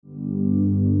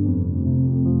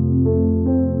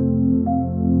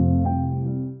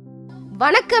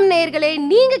வணக்கம் நேயர்களே,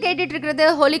 நீங்க கேட்டுட்டு இருக்கிறது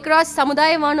ஹோலி கிராஸ்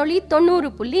சமுதாய வானொலி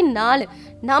 90.4.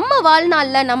 நம்ம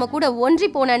வாழ்நாளில் நம்ம கூட ஒன்றி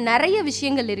போன நிறைய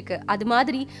விஷயங்கள் இருக்கு. அது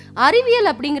மாதிரி அறிவியல்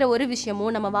அப்படிங்கிற ஒரு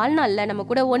விஷயமும் நம்ம வாழ்நாளில் நம்ம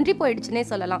கூட ஒன்றி போயிடுச்சுன்னே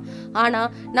சொல்லலாம். ஆனா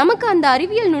நமக்கு அந்த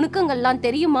அறிவியல் நுணுக்கங்கள்லாம்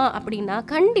தெரியுமா அப்படின்னா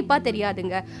கண்டிப்பா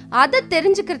தெரியாதுங்க. அதை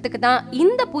தெரிஞ்சுக்கிறதுக்கு தான்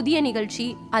இந்த புதிய நிகழ்ச்சி,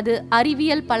 அது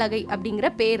அறிவியல் பலகை அப்படிங்கிற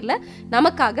பேர்ல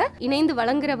நமக்காக இணைந்து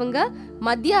வழங்குறவங்க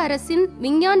மத்திய அரசின்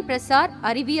விஞ்ஞான் பிரசார்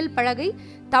அறிவியல் பலகை,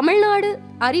 தமிழ்நாடு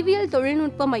அறிவியல்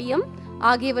தொழில்நுட்ப மையம்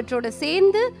ஆகியவற்றோட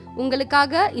சேர்ந்து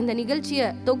உங்களுக்காக இந்த நிகழ்ச்சியை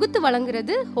தொகுத்து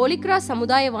வழங்குறது ஹோலி கிராஸ்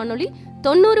சமுதாய வானொலி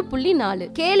 90.4.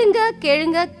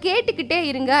 கேளுங்க கேட்டுக்கிட்டே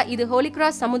இருங்க. இது ஹோலி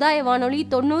கிராஸ் சமுதாய வானொலி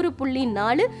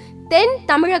 90.4, தென்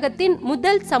தமிழகத்தின்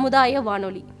முதல் சமுதாய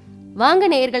வானொலி. வாங்க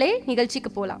நேயர்களே,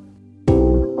 நிகழ்ச்சிக்கு போலாம்.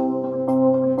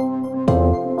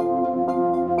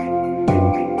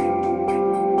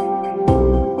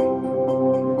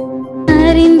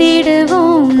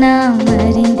 அறிந்திடுவோம், நாம்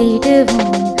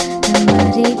அறிந்திடுவோம், நம்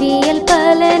அறிவியல்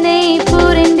பலனை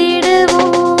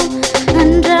புரிந்திடுவோம்.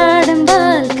 அன்றாடம்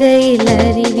வாழ்க்கையில்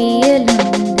அறிவியல்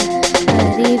உண்டு,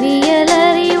 அறிவியல்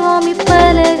அறிவோம்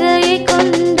இப்பலகையை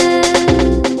கொண்டு.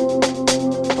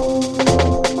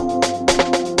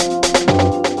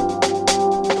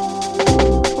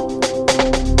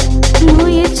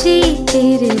 முயற்சி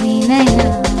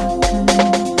திருவினையாக்கும்,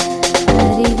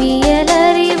 அறிவியல்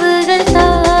அறிவுகள்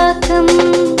தாக்கம்,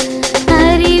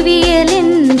 அறிவியல்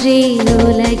இன்றி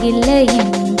உலகில்லை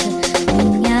என்று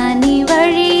விஞ்ஞானி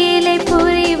வழியிலே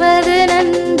புரிவது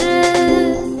நன்று.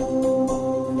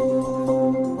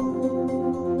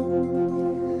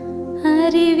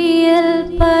 அறிவியல்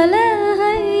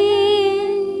பலகை.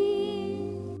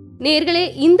 நேயர்களே,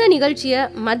 இந்த நிகழ்ச்சியை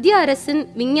மத்திய அரசின்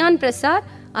விஞ்ஞான் பிரசார்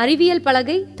அறிவியல்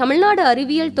பலகை, தமிழ்நாடு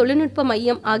அறிவியல் தொழில்நுட்ப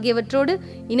மையம் ஆகியவற்றோடு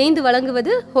இணைந்து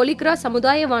வழங்குவது ஹோலி கிராஸ்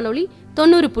சமுதாய வானொலி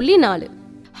 90.4.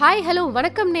 ஹாய், ஹலோ,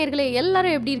 வணக்கம் நேயர்களே.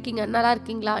 எல்லாரும் எப்படி இருக்கீங்க? நல்லா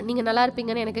இருக்கீங்களா? நீங்க நல்லா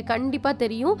இருப்பீங்கன்னு எனக்கு கண்டிப்பா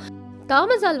தெரியும்.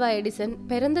 தாமஸ் ஆல்வா எடிசன்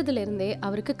பிறந்ததுல இருந்தே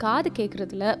அவருக்கு காது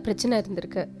கேட்கறதுல பிரச்சனை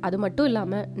இருந்திருக்கு. அது மட்டும்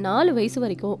இல்லாம 4 வயசு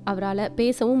வரைக்கும் அவரால்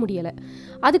பேசவும் முடியல.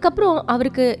 அதுக்கப்புறம்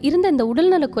அவருக்கு இருந்த இந்த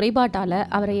உடல்நல குறைபாட்டால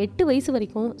அவரை 8 வயசு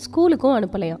வரைக்கும் ஸ்கூலுக்கும்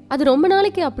அனுப்பலையாம். அது ரொம்ப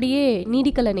நாளைக்கு அப்படியே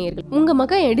நீடிக்கல நேயர்கள். உங்க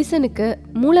மகன் எடிசனுக்கு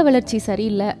மூளை வளர்ச்சி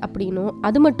சரியில்லை அப்படின்னும்,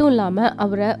 அது மட்டும் இல்லாம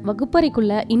அவரை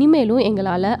வகுப்பறைக்குள்ள இனிமேலும்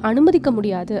எங்களால அனுமதிக்க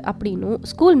முடியாது அப்படின்னும்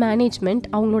ஸ்கூல்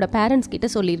மேனேஜ்மெண்ட் அவங்களோட பேரண்ட்ஸ் கிட்ட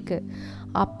சொல்லியிருக்கு.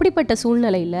 அப்படிப்பட்ட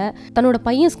சூழ்நிலையில தன்னோட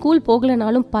பையன் ஸ்கூல்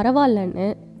போகலனாலும் பரவாயில்லன்னு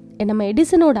நம்ம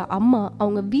எடிசனோட அம்மா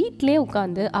அவங்க வீட்டிலே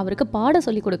உட்காந்து அவருக்கு பாடம்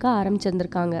சொல்லி கொடுக்க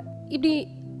ஆரம்பிச்சிருந்திருக்காங்க. இப்படி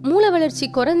மூளை வளர்ச்சி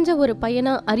குறைஞ்ச ஒரு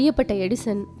பையனா அறியப்பட்ட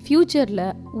எடிசன் ஃபியூச்சர்ல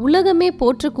உலகமே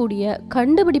போற்றக்கூடிய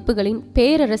கண்டுபிடிப்புகளின்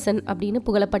பேரரசன் அப்படின்னு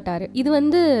புகழப்பட்டாரு. இது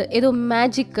ஏதோ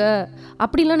மேஜிக்கு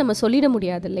அப்படிலாம் நம்ம சொல்லிட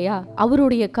முடியாது இல்லையா?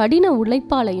 அவருடைய கடின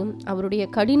உழைப்பாலையும் அவருடைய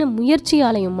கடின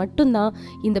முயற்சியாலையும் மட்டும்தான்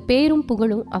இந்த பேரும்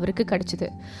புகழும் அவருக்கு கிடைச்சிது.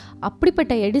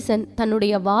 அப்படிப்பட்ட எடிசன்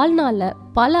தன்னுடைய வாழ்நாளில்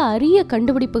பல அரிய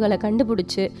கண்டுபிடிப்புகளை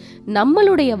கண்டுபிடிச்சு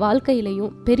நம்மளுடைய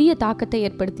வாழ்க்கையிலையும் பெரிய தாக்கத்தை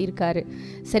ஏற்படுத்தியிருக்காரு.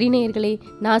 சரி நேயர்களே,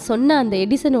 நான் சொன்ன அந்த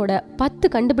எடிசனோட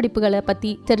 10 கண்டுபிடிப்புகளை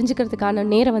பற்றி தெரிஞ்சுக்கிறதுக்கான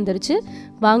நேரம் வந்துருச்சு.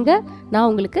 வாங்க, நான்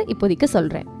உங்களுக்கு இப்போதைக்கு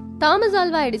சொல்கிறேன். தாமஸ்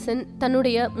ஆல்வா எடிசன்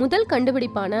தன்னுடைய முதல்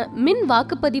கண்டுபிடிப்பான மின்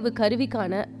வாக்குப்பதிவு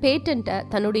கருவிக்கான பேட்டன்ட்டை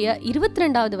தன்னுடைய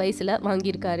 22வது வயசில்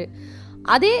வாங்கியிருக்காரு.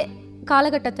 அதே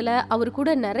காலகட்டத்தில் அவர் கூட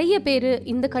நிறைய பேர்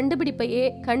இந்த கண்டுபிடிப்பையே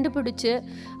கண்டுபிடிச்சு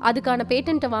அதுக்கான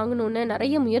பேட்டன்ட்டை வாங்கணுன்னு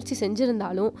நிறைய முயற்சி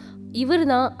செஞ்சுருந்தாலும் இவர்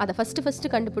தான் அதை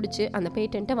ஃபஸ்ட்டு கண்டுபிடிச்சு அந்த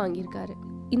பேட்டன்ட்டை வாங்கியிருக்காரு.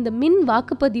 இந்த மின்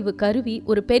வாக்குப்பதிவு கருவி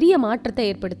ஒரு பெரிய மாற்றத்தை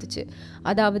ஏற்படுத்துச்சு.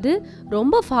 அதாவது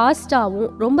ரொம்ப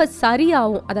ஃபாஸ்டாகவும் ரொம்ப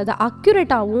சரியாகவும், அதாவது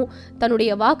அக்யூரேட்டாகவும்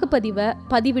தன்னுடைய வாக்குப்பதிவை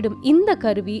பதிவிடும் இந்த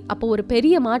கருவி அப்போ ஒரு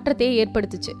பெரிய மாற்றத்தையே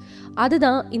ஏற்படுத்துச்சு.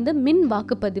 அதுதான் இந்த மின்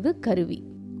வாக்குப்பதிவு கருவி.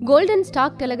 கோல்டன்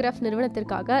ஸ்டாக் டெலிகிராஃப்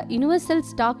நிறுவனத்திற்காக யுனிவர்சல்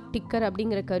ஸ்டாக் டிக்கர்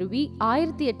அப்படிங்கிற கருவி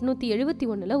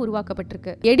 1871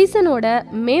 உருவாக்கப்பட்டிருக்கு. எடிசனோட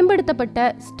மேம்படுத்தப்பட்ட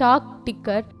ஸ்டாக்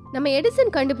டிக்கர் நம்ம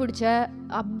எடிசன் கண்டுபிடிச்ச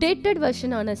அப்டேட்டட்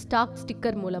வெர்ஷனான ஸ்டாக்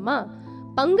ஸ்டிக்கர் மூலமா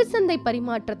பங்கு சந்தை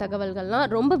பரிமாற்ற தகவல்கள்லாம்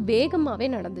ரொம்ப வேகமாகவே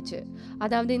நடந்துச்சு.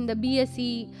 அதாவது இந்த பிஎஸ்சி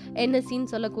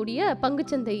என்எஸ்சின்னு சொல்லக்கூடிய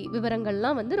பங்குச்சந்தை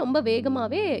விவரங்கள்லாம் ரொம்ப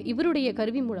வேகமாகவே இவருடைய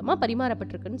கருவி மூலமாக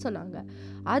பரிமாறப்பட்டிருக்குன்னு சொன்னாங்க.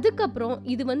 அதுக்கப்புறம்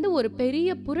இது ஒரு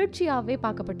பெரிய புரட்சியாகவே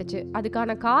பார்க்கப்பட்டுச்சு.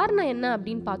 அதுக்கான காரணம் என்ன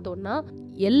அப்படின்னு பார்த்தோம்னா,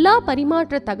 எல்லா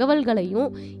பரிமாற்ற தகவல்களையும்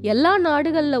எல்லா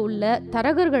நாடுகளில் உள்ள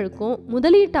தரகர்களுக்கும்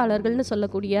முதலீட்டாளர்கள்னு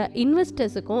சொல்லக்கூடிய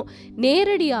இன்வெஸ்டர்ஸுக்கும்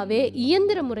நேரடியாகவே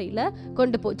இயந்திர முறையில்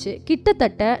கொண்டு போச்சு.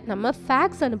 கிட்டத்தட்ட நம்ம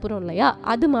ஃபேக்ஸ் அனுப்புகிறோம் இல்லையா,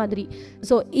 அது மாதிரி.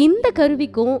 ஸோ இந்த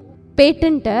கருவிக்கும்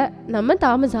பேட்டன்ட்டை நம்ம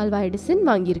தாமஸ் ஆல்வா எடிசன்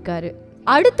வாங்கியிருக்காரு.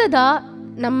 அடுத்ததாக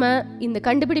நம்ம இந்த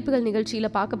கண்டுபிடிப்புகள்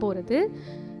நிகழ்ச்சியில் பார்க்க போகிறது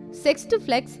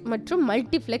செக்ஸ்டுஃப்ளெக்ஸ் மற்றும்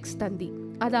மல்டிஃப்ளெக்ஸ் தந்தி.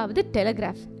 அதாவது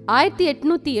டெலிகிராஃப்.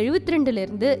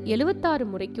 1872 76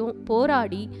 முறைக்கும்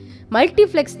போராடி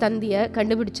மல்டிப்ளெக்ஸ் தந்தியை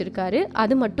கண்டுபிடிச்சிருக்காரு.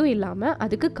 அது மட்டும் இல்லாமல்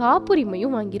அதுக்கு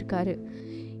காப்புரிமையும் வாங்கியிருக்காரு.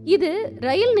 இது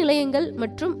ரயில் நிலையங்கள்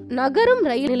மற்றும் நகரும்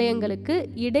ரயில் நிலையங்களுக்கு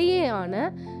இடையேயான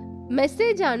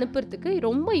மெசேஜை அனுப்புறதுக்கு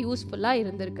ரொம்ப யூஸ்ஃபுல்லாக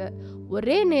இருந்திருக்கு.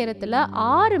 ஒரே நேரத்தில்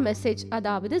 6 மெசேஜ்,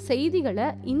 அதாவது செய்திகளை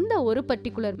இந்த ஒரு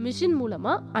பர்டிகுலர் மிஷின்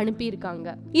மூலமா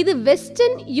அனுப்பியிருக்காங்க. இது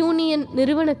வெஸ்டர்ன் யூனியன்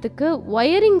நிறுவனத்துக்கு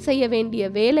ஒயரிங் செய்ய வேண்டிய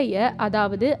வேலையை,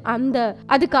 அதாவது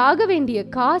அதுக்கு ஆக வேண்டிய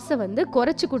காசை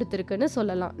குறைச்சு கொடுத்துருக்குன்னு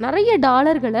சொல்லலாம். நிறைய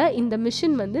டாலர்களை இந்த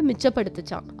மிஷின்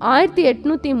மிச்சப்படுத்துச்சான்.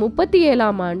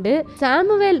 1837 ஆண்டு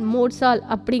சாமுவேல் மோட்சால்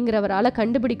அப்படிங்கிறவரால்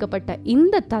கண்டுபிடிக்கப்பட்ட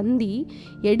இந்த தந்தி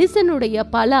எடிசனுடைய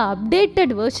பல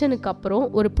அப்டேட்டட் வெர்ஷனுக்கு அப்புறம்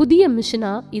ஒரு புதிய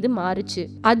மிஷினா இது மாறுச்சு.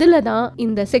 அதுலதான்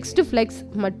இந்த செக்ஸ்டுஃப்ளெக்ஸ்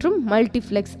மற்றும்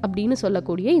மல்டிப்ளெக்ஸ் அப்படின்னு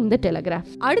சொல்லக்கூடிய இந்த டெலிகிராஃப்.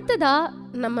 அடுத்ததா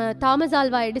நம்ம தாமஸ்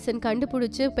ஆல்வா எடிசன்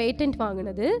கண்டுபிடிச்சு பேட்டன்ட்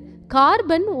வாங்கினது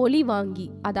கார்பன் ஒலிவாங்கி,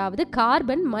 அதாவது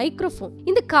கார்பன் மைக்ரோஃபோன்.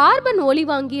 இந்த கார்பன்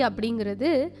ஒலிவாங்கி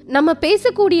அப்படிங்கிறது நம்ம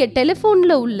பேசக்கூடிய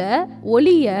டெலிபோன்ல உள்ள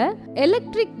ஒலிய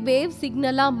எலக்ட்ரிக் வேவ்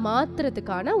சிக்னலா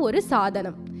மாத்துறதுக்கான ஒரு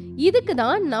சாதனம். இதுக்கு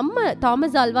தான் நம்ம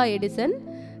தாமஸ் ஆல்வா எடிசன்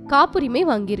காப்புரிமை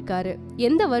வாங்கியிருக்காரு.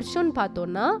 எந்த வருஷம்னு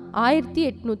பார்த்தோம்னா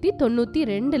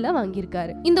 1892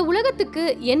 வாங்கியிருக்காரு. இந்த உலகத்துக்கு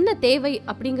என்ன தேவை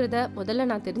அப்படிங்கிறத முதல்ல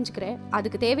நான் தெரிஞ்சுக்கிறேன்,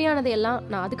 அதுக்கு தேவையானதையெல்லாம்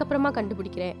நான் அதுக்கப்புறமா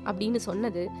கண்டுபிடிக்கிறேன் அப்படின்னு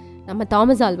சொன்னது நம்ம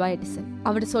தாமஸ் ஆல்வா எடிசன்.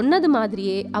 அவர் சொன்னது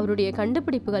மாதிரியே அவருடைய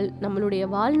கண்டுபிடிப்புகள் நம்மளுடைய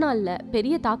வாழ்நாளில்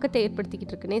பெரிய தாக்கத்தை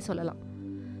ஏற்படுத்திக்கிட்டு இருக்குன்னே சொல்லலாம்.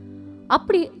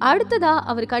 அப்படி அடுத்ததா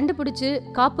அவர் கண்டுபிடிச்சு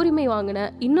காப்புரிமை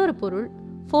வாங்கின இன்னொரு பொருள்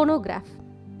போனோகிராஃப்.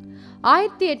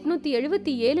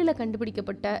 1877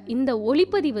 கண்டுபிடிக்கப்பட்ட இந்த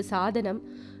ஒளிப்பதிவு சாதனம்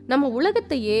நம்ம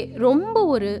உலகத்தையே ரொம்ப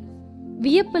ஒரு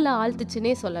வியப்பில்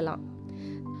ஆழ்த்துச்சுன்னே சொல்லலாம்.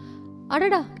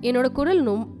 அடடா, என்னோட குரல்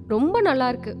ரொம்ப நல்லா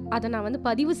இருக்கு, அதை நான்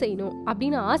பதிவு செய்யணும்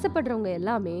அப்படின்னு ஆசைப்படுறவங்க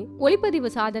எல்லாமே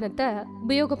ஒளிப்பதிவு சாதனத்தை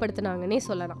உபயோகப்படுத்தினாங்கன்னே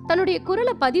சொல்லலாம். தன்னுடைய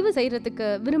குரலை பதிவு செய்யறதுக்கு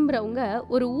விரும்புறவங்க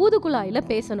ஒரு ஊதுகுழாயில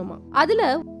பேசணுமா. அதுல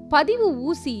பதிவு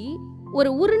ஊசி ஒரு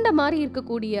உருண்டை மாதிரி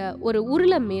இருக்கக்கூடிய ஒரு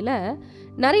உருளை மேல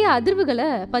நிறைய அதிர்வுகளை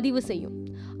பதிவு செய்யும்.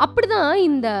 அப்படிதான்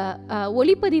இந்த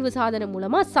ஒளிப்பதிவு சாதனம்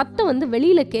மூலமா சத்தம்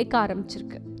வெளியில கேட்க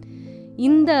ஆரம்பிச்சிருக்கு.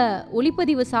 இந்த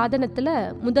ஒளிப்பதிவு சாதனத்துல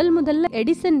முதல்ல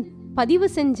எடிசன் பதிவு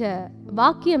செஞ்ச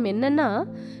வாக்கியம் என்னன்னா,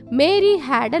 Mary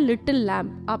had a little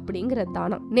lamb அப்படிங்கிறது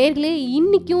தானா. நேர்களே,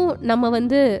 இன்னைக்கும் நம்ம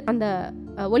அந்த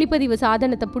ஒளிப்பதிவு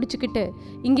சாதனத்தை பிடிச்சிக்கிட்டு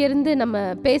இங்கிருந்து நம்ம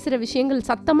பேசுற விஷயங்கள்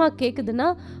சத்தமா கேக்குதுன்னா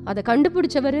அதை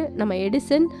கண்டுபிடிச்சவர் நம்ம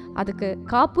எடிசன், அதுக்கு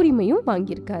காப்புரிமையும்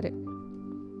வாங்கியிருக்காரு.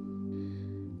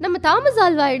 நம்ம தாமஸ்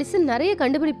ஆல்வா எடிசன் நிறைய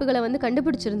கண்டுபிடிப்புகளை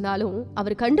கண்டுபிடிச்சிருந்தாலும்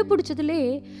அவர் கண்டுபிடிச்சதுலே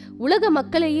உலக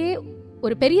மக்களையே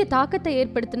ஒரு பெரிய தாக்கத்தை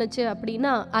ஏற்படுத்தினுச்சு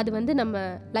அப்படின்னா அது நம்ம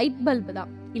லைட் பல்பு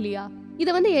தான் இல்லையா.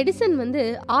 இதை எடிசன்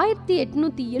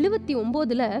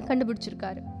 1879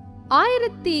 கண்டுபிடிச்சிருக்காரு.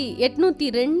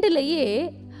 1802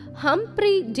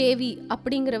 ஹம்ப்ரி டேவி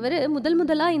அப்படிங்கிறவர்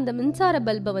முதலா இந்த மின்சார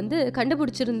பல்பை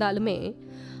கண்டுபிடிச்சிருந்தாலுமே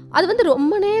அது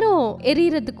ரொம்ப நேரம்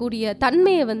எரியறதுக்குரிய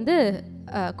தன்மையை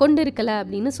கொண்டிருக்கல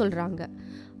அப்படின்னு சொல்றாங்க.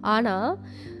 ஆனா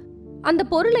அந்த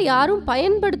பொருளை யாரும்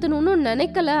பயன்படுத்தணும்னு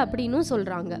நினைக்கல அப்படின்னு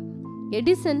சொல்றாங்க.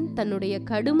 எடிசன் தன்னுடைய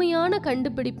கடுமையான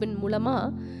கண்டுபிடிப்பின் மூலமா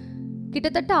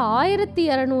கிட்டத்தட்ட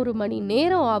 1200 மணி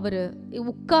நேரம் அவர்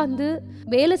உட்கார்ந்து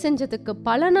வேலை செஞ்சதுக்கு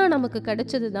பலனா நமக்கு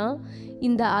கிடைச்சதுதான்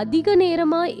இந்த அதிக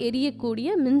நேரமா எரியக்கூடிய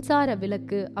மின்சார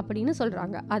விளக்கு அப்படின்னு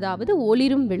சொல்றாங்க, அதாவது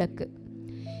ஒளிரும் விளக்கு.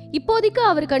 இப்போதைக்கு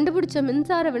அவர் கண்டுபிடிச்ச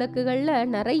மின்சார விளக்குகள்ல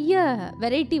நிறைய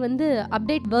வெரைட்டி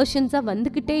அப்டேட் வெர்ஷன்ஸா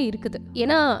வந்துகிட்டே இருக்குது.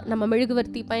 ஏன்னா நம்ம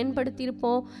மெழுகுவர்த்தி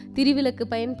பயன்படுத்தியிருப்போம், திரிவிளக்கு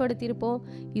பயன்படுத்தியிருப்போம்.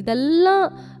 இதெல்லாம்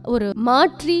ஒரு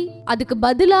மாற்றி அதுக்கு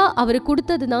பதிலா அவர்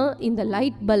கொடுத்தது தான் இந்த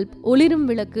லைட் பல்ப், ஒளிரும்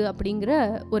விளக்கு அப்படிங்கிற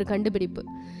ஒரு கண்டுபிடிப்பு.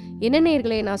 என்ன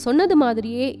நேயர்களே, நான் சொன்னது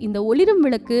மாதிரியே இந்த ஒளிரும்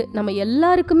விளக்கு நம்ம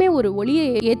எல்லாருக்குமே ஒரு ஒளியை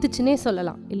ஏத்துச்சுன்னே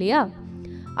சொல்லலாம் இல்லையா.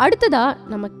 அடுத்ததா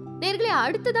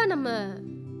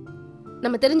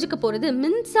நம்ம தெரிஞ்சுக்க போறது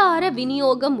மின்சார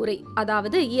விநியோக முறை,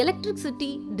 அதாவது எலக்ட்ரிசிட்டி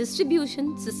டிஸ்ட்ரிபியூஷன்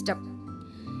சிஸ்டம்.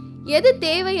 எது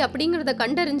தேவை அப்படிங்கிறத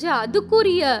கண்டறிஞ்சு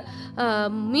அதுக்குரிய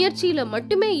முயற்சியில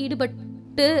மட்டுமே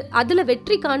ஈடுபட்டு அதுல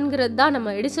வெற்றி காண்கிறது தான்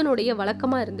நம்ம எடிசனுடைய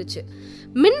வழக்கமா இருந்துச்சு.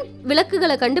 மின்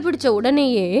விளக்குகளை கண்டுபிடிச்ச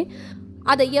உடனேயே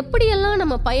அதை எப்படியெல்லாம்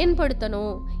நம்ம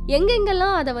பயன்படுத்தணும்,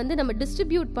 எங்கெங்கெல்லாம் அதை நம்ம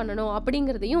டிஸ்ட்ரிபியூட் பண்ணணும்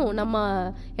அப்படிங்கிறதையும் நம்ம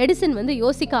எடிசன்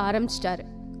யோசிக்க ஆரம்பிச்சிட்டாரு.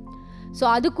 ஸோ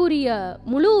அதுக்குரிய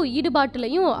முழு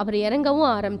ஈடுபாட்டிலையும் அவர் இறங்கவும்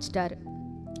ஆரம்பிச்சிட்டாரு.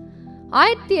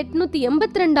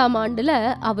 1882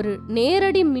 அவர்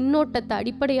நேரடி மின்னோட்டத்தை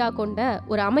அடிப்படையாக கொண்ட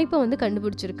ஒரு அமைப்பை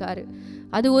கண்டுபிடிச்சிருக்காரு.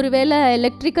 அது ஒருவேளை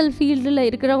எலக்ட்ரிக்கல் ஃபீல்டில்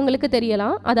இருக்கிறவங்களுக்கு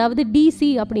தெரியலாம், அதாவது டிசி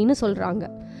அப்படின்னு சொல்கிறாங்க.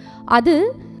 அது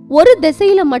ஒரு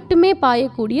திசையில் மட்டுமே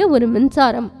பாயக்கூடிய ஒரு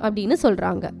மின்சாரம் அப்படின்னு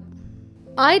சொல்கிறாங்க.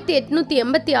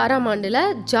 1886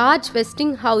 ஜார்ஜ்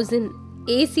வெஸ்டிங் ஹவுஸின்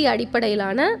ஏசி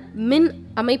அடிப்படையிலான மின்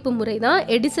அமைப்பு முறை தான்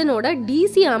எடிசனோட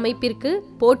டிசி அமைப்பிற்கு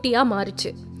போட்டியா மாறுச்சு.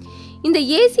 இந்த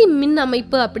ஏசி மின்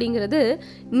அமைப்பு அப்படிங்கிறது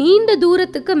நீண்ட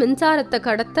தூரத்துக்கு மின்சாரத்தை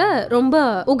கடத்த ரொம்ப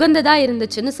உகந்ததா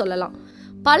இருந்துச்சுன்னு சொல்லலாம்.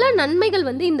 பல நன்மைகள்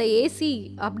இந்த ஏசி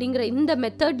அப்படிங்கிற இந்த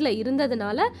மெத்தட்ல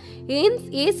இருந்ததுனால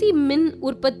ஏசி மின்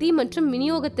உற்பத்தி மற்றும்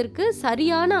விநியோகத்திற்கு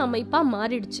சரியான அமைப்பா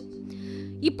மாறிடுச்சு.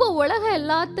 இப்போ உலக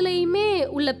எல்லாத்துலேயுமே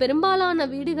உள்ள பெரும்பாலான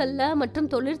வீடுகளில்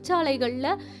மற்றும்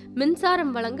தொழிற்சாலைகளில்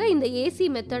மின்சாரம் வழங்க இந்த ஏசி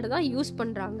மெத்தடை தான் யூஸ்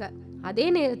பண்ணுறாங்க. அதே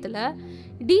நேரத்தில்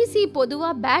டிசி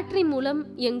பொதுவாக பேட்டரி மூலம்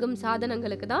இயங்கும்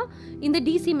சாதனங்களுக்கு தான் இந்த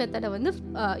டிசி மெத்தடை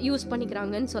யூஸ்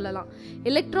பண்ணிக்கிறாங்கன்னு சொல்லலாம்.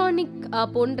 எலக்ட்ரானிக்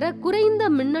போன்ற குறைந்த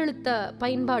மின்னழுத்த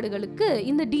பயன்பாடுகளுக்கு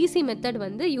இந்த டிசி மெத்தட்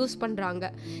யூஸ் பண்ணுறாங்க.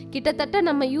 கிட்டத்தட்ட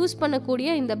நம்ம யூஸ் பண்ணக்கூடிய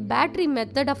இந்த பேட்டரி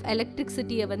மெத்தட் ஆஃப்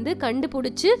எலக்ட்ரிசிட்டியை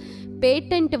கண்டுபிடிச்சி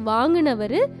பேட்டன்ட்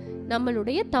வாங்கினவர்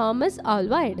நம்மளுடைய தாமஸ்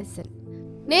ஆல்வா எடிசன்.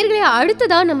 நேர்களே,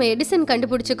 அடுத்ததான் நம்ம எடிசன்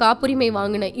கண்டுபிடிச்சு காப்புரிமை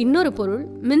வாங்கின இன்னொரு பொருள்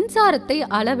மின்சாரத்தை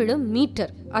அளவிடும்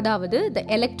மீட்டர், அதாவது த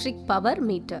எலக்ட்ரிக் பவர்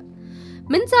மீட்டர்.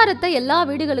 மின்சாரத்தை எல்லா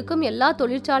வீடுகளுக்கும் எல்லா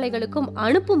தொழிற்சாலைகளுக்கும்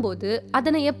அனுப்பும்போது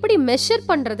அதனை எப்படி மெஷர்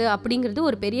பண்றது அப்படிங்கிறது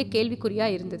ஒரு பெரிய கேள்விக்குறியா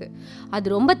இருந்தது. அது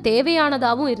ரொம்ப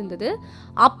தேவையானதாகவும் இருந்தது.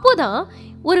 அப்போதான்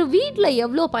ஒரு வீட்டில்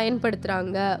எவ்வளோ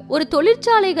பயன்படுத்துகிறாங்க, ஒரு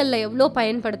தொழிற்சாலைகளில் எவ்வளோ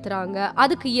பயன்படுத்துகிறாங்க,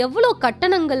 அதுக்கு எவ்வளோ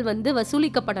கட்டணங்கள்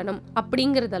வசூலிக்கப்படணும்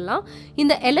அப்படிங்கிறதெல்லாம்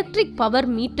இந்த எலக்ட்ரிக் பவர்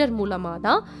மீட்டர் மூலமாக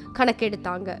தான்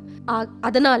கணக்கெடுத்தாங்க.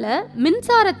 அதனால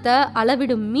மின்சாரத்தை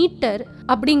அளவிடும் மீட்டர்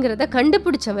அப்படிங்கிறத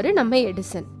கண்டுபிடிச்சவர் நம்ம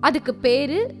எடிசன். அதுக்கு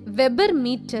பேரு வெபர்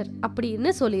மீட்டர் அப்படின்னு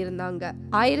சொல்லியிருந்தாங்க.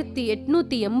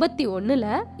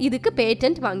 1881 இதுக்கு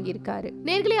பேட்டன்ட் வாங்கியிருக்காரு.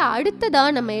 நேர்களே, அடுத்ததா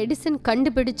நம்ம எடிசன்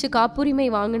கண்டுபிடிச்சு காப்புரிமை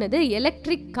வாங்கினது எலக்ட்ரிக்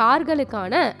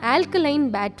கார்களுக்கான ஆல்கலைன்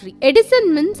பேட்டரி. எடிசன்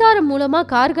மின்சாரம் மூலமா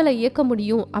கார்களை இயக்க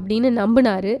முடியும் அப்படின்னு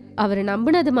நம்பினாரு. அவர்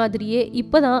நம்பினது மாதிரியே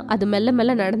இப்பதான் அது மெல்ல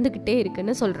மெல்ல நடந்துகிட்டே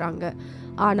இருக்குன்னு சொல்றாங்க.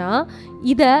 ஆனா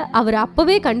இத அவர்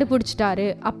அப்பவே கண்டுபிடிச்சிட்டாரு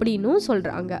அப்படின்னு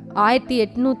சொல்றாங்க.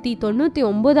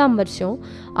 1899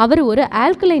 அவர் ஒரு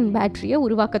ஆல்கலைன் பேட்டரியை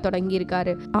உருவாக்க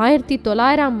தொடங்கியிருக்காரு.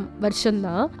 1900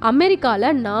 வருஷம்தான்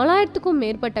அமெரிக்கால 4000க்கும்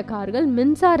மேற்பட்ட கார்கள்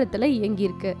மின்சாரத்துல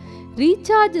இயங்கியிருக்கு.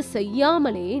 ரீசார்ஜ்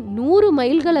செய்யாமலே 100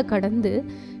 மைல்களை கடந்து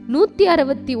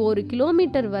 161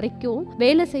 கிலோமீட்டர் வரைக்கும்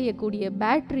வேலை செய்யக்கூடிய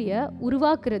பேட்டரிய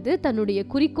உருவாக்குறது தன்னுடைய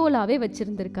குறிக்கோளாவே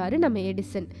வச்சிருந்திருக்காரு நம்ம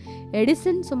எடிசன்.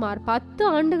 எடிசன் சுமார் 10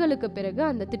 ஆண்டுகளுக்கு பிறகு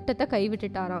அந்த திட்டத்தை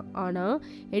கைவிட்டுட்டாராம். ஆனா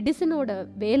எடிசனோட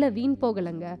வேலை வீண்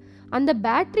போகலங்க. அந்த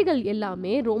பேட்டரிகள்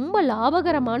எல்லாமே ரொம்ப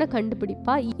லாபகரமான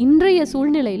கண்டுபிடிப்பா இன்றைய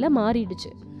சூழ்நிலையில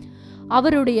மாறிடுச்சு.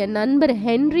 அவருடைய நண்பர்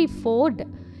ஹென்ரி ஃபோர்ட்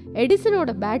எடிசனோட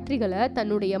பேட்டரிகளை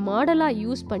தன்னுடைய மாடலா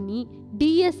யூஸ் பண்ணி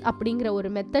டிஎஸ் அப்படிங்கிற ஒரு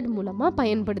மெத்தட் மூலமா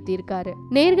பயன்படுத்தி இருக்காரு.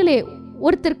 நேர்களே,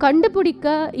 ஒருத்தர்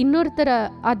கண்டுபிடிக்க இன்னொருத்தரை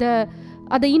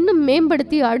அதை இன்னும்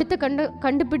மேம்படுத்தி அடுத்த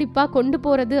கண்டுபிடிப்பா கொண்டு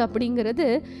போறது அப்படிங்கிறது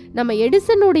நம்ம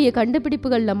எடிசனுடைய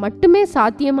கண்டுபிடிப்புகள்ல மட்டுமே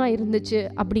சாத்தியமா இருந்துச்சு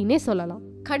அப்படின்னே சொல்லலாம்.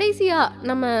 கடைசியா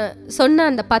நம்ம சொன்ன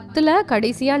அந்த 10ல்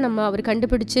கடைசியா நம்ம அவர்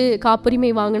கண்டுபிடிச்சு காப்புரிமை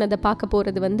வாங்கினதை பார்க்க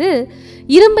போறது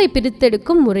இரும்பை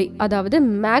பிரித்தெடுக்கும் முறை, அதாவது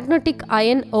மேக்னெட்டிக்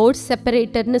அயன் ஓர்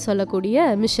செப்பரேட்டர்னு சொல்லக்கூடிய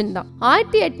மிஷின் தான்.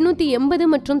 1880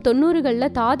 மற்றும்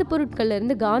 90களில் தாது பொருட்கள்ல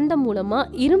இருந்து காந்தம் மூலமா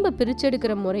இரும்பை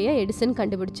பிரிச்செடுக்கிற முறையை எடிசன்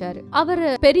கண்டுபிடிச்சாரு. அவர்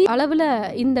பெரிய அளவுல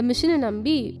இந்த மிஷினை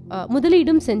நம்பி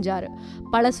முதலீடும் செஞ்சாரு.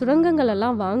 பல சுரங்கங்கள்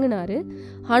எல்லாம் வாங்கினாரு.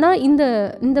 ஆனா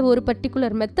இந்த ஒரு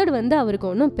பர்டிகுலர் மெத்தட் அவருக்கு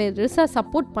ஒன்றும் பெருசா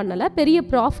சப்போர்ட் பண்ணல, பெரிய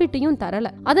ப்ராஃபிட்டையும் தரல.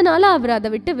 அதனால அவர் அதை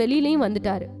விட்டு வெளியிலையும்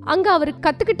வந்துட்டாரு. அங்க அவர்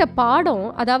கத்துக்கிட்ட பாடம்,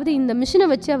 அதாவது இந்த மிஷினை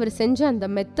வச்சு அவர் செஞ்ச அந்த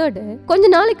மெத்தடு கொஞ்ச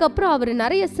நாளைக்கு அப்புறம் அவர்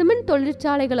நிறைய சிமெண்ட்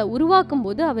தொழிற்சாலைகளை உருவாக்கும்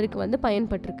போது அவருக்கு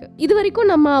பயன்பட்டிருக்கு. இது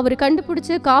வரைக்கும் நம்ம அவர்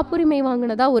கண்டுபிடிச்சு காப்புரிமை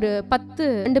வாங்கினதா ஒரு 10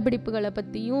 கண்டுபிடிப்புகளை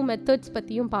பத்தியும் மெத்தட்ஸ்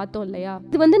பத்தியும் பார்த்தோம் இல்லையா?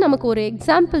 இது நமக்கு ஒரு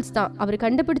எக்ஸாம்பிள்ஸ் தான். அவர்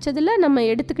கண்டுபிடிச்சதுல நம்ம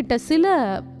எடுத்துக்கிட்ட சில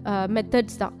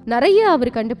மெத்தட்ஸ் தான். நிறைய அவர்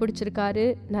கண்டுபிடிச்சிருக்காரு,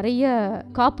 நிறைய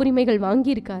காப்புரிமைகள்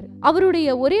வாங்கியிருக்காரு. அவருடைய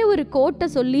ஒரே ஒரு கோட்டை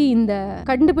சொல்லி இந்த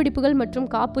கண்டுபிடிப்புகள் மற்றும்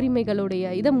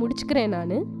காப்புரிமைகளுடைய இதை முடிச்சுக்கிறேன்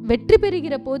நானு. வெற்றி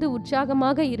பெறுகிற போது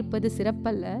உற்சாகமாக இருப்பது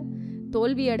சிறப்பல்ல,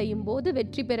 தோல்வி அடையும் போது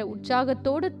வெற்றி பெற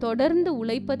உற்சாகத்தோடு தொடர்ந்து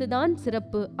உழைப்பதுதான்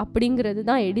சிறப்பு அப்படிங்கிறது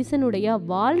தான் எடிசனுடைய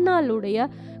வாழ்நாளுடைய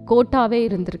கோட்டாவே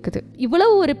இருந்திருக்குது.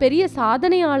 இவ்வளவு ஒரு பெரிய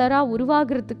சாதனையாளரா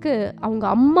உருவாகிறதுக்கு அவங்க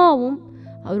அம்மாவும்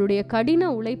அவருடைய கடின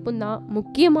உழைப்பும் தான்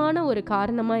முக்கியமான ஒரு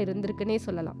காரணமா இருந்திருக்குன்னே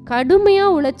சொல்லலாம். கடுமையா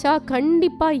உழைச்சா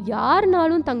கண்டிப்பா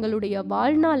யாருனாலும் தங்களுடைய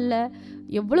வாழ்நாள்ல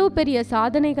எவ்வளோ பெரிய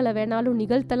சாதனைகளை வேணாலும்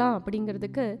நிகழ்த்தலாம்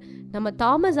அப்படிங்கிறதுக்கு நம்ம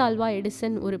தாமஸ் ஆல்வா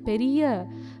எடிசன் ஒரு பெரிய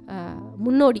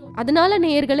முன்னோடி. அதனால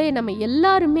நேயர்களே, நம்ம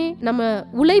எல்லாருமே நம்ம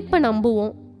உழைப்பை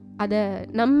நம்புவோம், அதை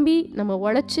நம்பி நம்ம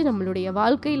உழைச்சி நம்மளுடைய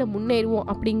வாழ்க்கையில் முன்னேறுவோம்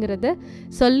அப்படிங்கிறத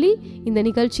சொல்லி இந்த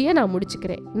நிகழ்ச்சியை நான்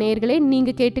முடிச்சுக்கிறேன். நேயர்களே,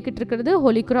 நீங்கள் கேட்டுக்கிட்டு இருக்கிறது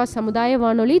ஹோலி கிராஸ் சமுதாய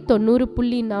வானொலி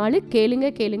 90.4. கேளுங்க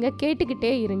கேளுங்க,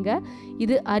 கேட்டுக்கிட்டே இருங்க.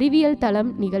 இது அறிவியல்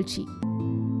தளம் நிகழ்ச்சி.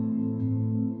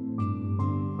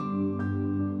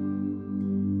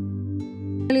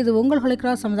 இது உங்கள் ஹோலி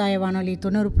கிராஸ் சமுதாய வானொலி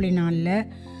 90.4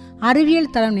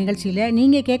 அறிவியல் தளம் நிகழ்ச்சியில்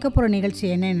நீங்கள் கேட்க போகிற நிகழ்ச்சி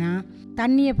என்னென்னா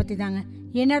தண்ணியை பற்றி தாங்க.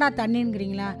 என்னடா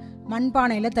தண்ணிங்கிறீங்களா?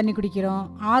 மண்பானையில் தண்ணி குடிக்கிறோம்,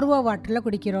 ஆர்ஓ வாட்டரில்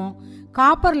குடிக்கிறோம்,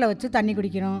 காப்பரில் வச்சு தண்ணி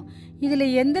குடிக்கிறோம். இதில்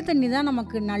எந்த தண்ணி தான்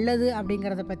நமக்கு நல்லது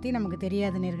அப்படிங்கிறத பற்றி நமக்கு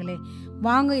தெரியாது நேர்களே.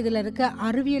 வாங்க இதில் இருக்க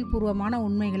அறிவியல் பூர்வமான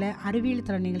உண்மைகளை அறிவியல்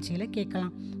தளம் நிகழ்ச்சிகளை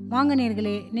கேட்கலாம். வாங்க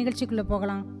நேர்களே, நிகழ்ச்சிக்குள்ளே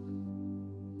போகலாம்.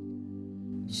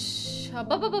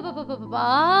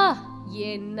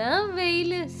 என்ன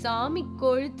வெயில் சாமி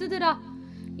கொழுத்துதுடா.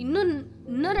 இன்னும்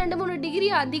 2-3 டிகிரி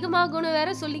அதிகமாகணும் வேற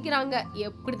சொல்லிக்கிறாங்க.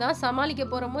 எப்படிதான் சமாளிக்க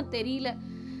போறோமோ தெரியல.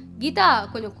 கீதா,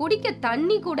 கொஞ்சம் குடிக்க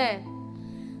தண்ணி கூட.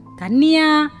 தண்ணியா?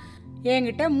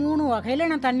 என்கிட்ட 3 வகையில்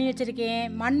நான் தண்ணி வச்சுருக்கேன்.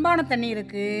 மண்பானை தண்ணி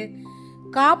இருக்குது,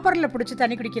 காப்பரில் பிடிச்சி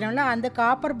தண்ணி குடிக்கிறோம்ல அந்த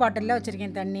காப்பர் பாட்டிலில்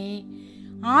வச்சுருக்கேன் தண்ணி,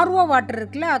 ஆர்ஓ வாட்டர்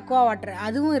இருக்குல்ல, அக்வா வாட்டர்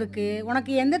அதுவும் இருக்குது.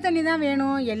 உனக்கு எந்த தண்ணி தான்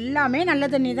வேணும்? எல்லாமே நல்ல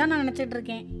தண்ணி தான் நான் நினச்சிட்டு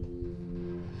இருக்கேன்.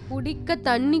 குடிக்க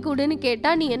தண்ணி கூடன்னு கேட்டா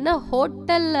நீ என்ன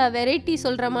ஹோட்டல்ல வெரைட்டி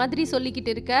சொல்ற மாதிரி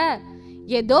சொல்லிக்கிட்டு இருக்க?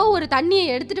 ஏதோ ஒரு தண்ணியை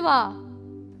எடுத்துட்டு வா.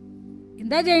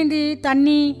 இந்த ஜெயந்தி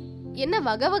தண்ணி என்ன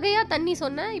வகை வகையா தண்ணி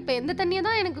சொன்ன? இப்ப எந்த தண்ணியை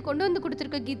தான் எனக்கு கொண்டு வந்து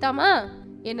கொடுத்துருக்க கீதாமா?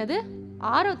 என்னது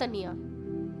ஆரோ தண்ணியா?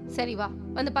 சரி வா,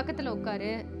 வந்து பக்கத்துல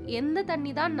உட்காரு. எந்த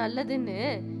தண்ணி தான் நல்லதுன்னு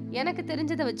எனக்கு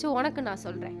தெரிஞ்சதை வச்சு உனக்கு நான்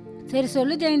சொல்றேன். சரி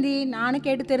சொல்லு ஜெயந்தி, நானும்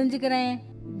கேட்டு தெரிஞ்சுக்கிறேன்.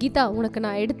 கீதா, உனக்கு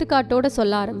நான் எடுத்துக்காட்டோட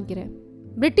சொல்ல ஆரம்பிக்கிறேன்.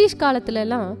 பிரிட்டிஷ்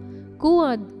காலத்துலலாம்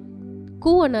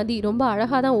கூவ நதி ரொம்ப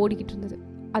அழகாக தான் ஓடிக்கிட்டு இருந்தது.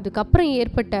 அதுக்கப்புறம்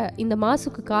ஏற்பட்ட இந்த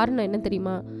மாசுக்கு காரணம் என்ன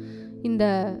தெரியுமா? இந்த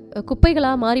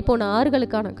குப்பைகளாக மாறிப்போன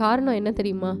ஆறுகளுக்கான காரணம் என்ன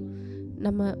தெரியுமா?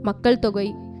 நம்ம மக்கள் தொகை,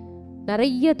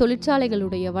 நிறைய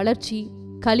தொழிற்சாலைகளுடைய வளர்ச்சி,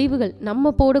 கழிவுகள்,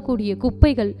 நம்ம போடக்கூடிய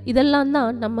குப்பைகள், இதெல்லாம்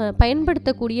தான் நம்ம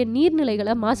பயன்படுத்தக்கூடிய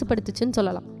நீர்நிலைகளை மாசுபடுத்துச்சுன்னு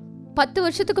சொல்லலாம். 10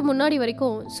 வருஷத்துக்கு முன்னாடி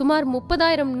வரைக்கும் சுமார்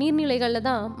 30,000 நீர்நிலைகளில்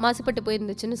தான் மாசுபட்டு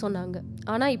போயிருந்துச்சுன்னு சொன்னாங்க.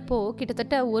 ஆனால் இப்போது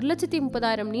கிட்டத்தட்ட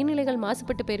 1,30,000 நீர்நிலைகள்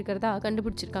மாசுபட்டு போயிருக்கிறதா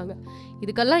கண்டுபிடிச்சிருக்காங்க.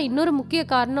 இதுக்கெல்லாம் இன்னொரு முக்கிய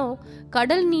காரணம்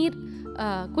கடல் நீர்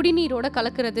குடிநீரோட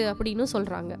கலக்கிறது அப்படின்னு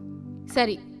சொல்கிறாங்க.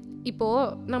 சரி, இப்போது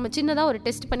நம்ம சின்னதாக ஒரு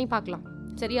டெஸ்ட் பண்ணி பார்க்கலாம்,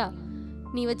 சரியா?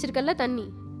 நீ வச்சிருக்கல தண்ணி,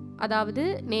 அதாவது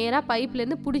நேராக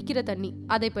பைப்லேருந்து பிடிக்கிற தண்ணி,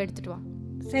 அதை இப்போ எடுத்துகிட்டு வா.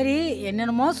 சரி,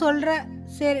 என்னென்னமோ சொல்கிற.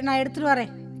 சரி, நான் எடுத்துகிட்டு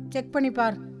வரேன், செக் பண்ணி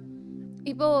பார்.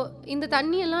 இப்போது இந்த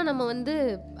தண்ணியெல்லாம் நம்ம வந்து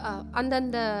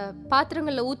அந்தந்த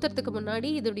பாத்திரங்களில் ஊற்றுறதுக்கு முன்னாடி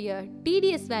இதோடைய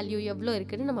டிடிஎஸ் வேல்யூ எவ்வளோ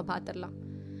இருக்குதுன்னு நம்ம பார்த்துடலாம்.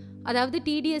 அதாவது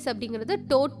டிடிஎஸ் அப்படிங்கிறது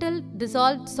டோட்டல்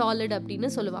டிசால்வ் சாலிட் அப்படின்னு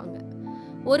சொல்லுவாங்க.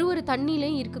 ஒரு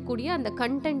தண்ணியிலையும் இருக்கக்கூடிய அந்த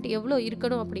கண்டென்ட் எவ்வளோ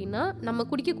இருக்கணும் அப்படின்னா, நம்ம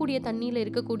குடிக்கக்கூடிய தண்ணியில்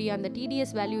இருக்கக்கூடிய அந்த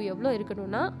டிடிஎஸ் வேல்யூ எவ்வளோ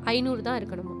இருக்கணும்னா 500 தான்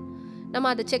இருக்கணுமா. நம்ம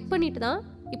அதை செக் பண்ணிட்டு தான்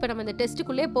இப்போ நம்ம இந்த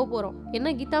டெஸ்ட்டுக்குள்ளே போகிறோம்.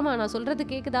 என்ன கீதாமா, நான் சொல்கிறது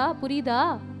கேட்குதா, புரியுதா?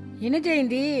 என்ன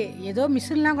ஜெயந்தி, ஏதோ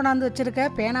மிஷின்லாம் கொண்டாந்து வச்சுருக்க,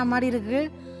 பேனா மாதிரி இருக்குது.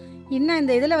 இன்னும்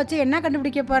இந்த இதில் வச்சு என்ன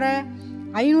கண்டுபிடிக்க போகிற?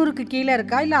 500க்கு கீழே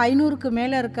இருக்கா இல்லை 500க்கு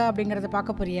மேலே இருக்கா அப்படிங்கிறத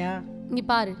பார்க்க போறியா? நீ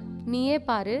பாரு, நீயே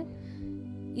பாரு.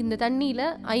 இந்த தண்ணியில்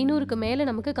 500க்கு மேலே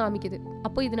நமக்கு காமிக்குது.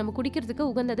 அப்போ இது நம்ம குடிக்கிறதுக்கு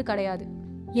உகந்தது கிடையாது.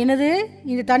 என்னது,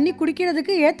 இந்த தண்ணி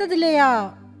குடிக்கிறதுக்கு ஏற்றது இல்லையா?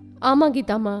 ஆமாம்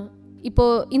கீதாமா,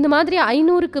 இப்போது இந்த மாதிரி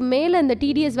 500க்கு மேலே இந்த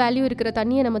டிடிஎஸ் வேல்யூ இருக்கிற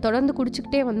தண்ணியை நம்ம தொடர்ந்து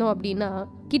குடிச்சிக்கிட்டே வந்தோம் அப்படின்னா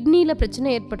கிட்னியில் பிரச்சனை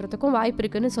ஏற்படுறதுக்கும் வாய்ப்பு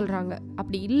இருக்குன்னு சொல்கிறாங்க.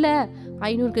 அப்படி இல்லை,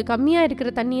 500க்கு கம்மியாக இருக்கிற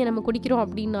தண்ணியை நம்ம குடிக்கிறோம்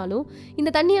அப்படின்னாலும் இந்த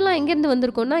தண்ணியெல்லாம் எங்கேருந்து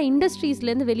வந்திருக்கோம்னா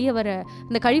இண்டஸ்ட்ரீஸ்லேருந்து வெளியே வர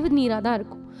இந்த கழிவு நீராக தான்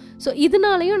இருக்கும். ஸோ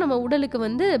இதனாலையும் நம்ம உடலுக்கு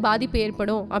வந்து பாதிப்பு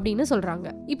ஏற்படும் அப்படின்னு சொல்கிறாங்க.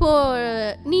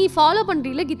 இப்போது நீ ஃபாலோ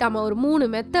பண்ணுறீல கீதாமா ஒரு 3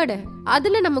 மெத்தடு,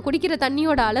 அதில் நம்ம குடிக்கிற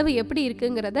தண்ணியோட அளவு எப்படி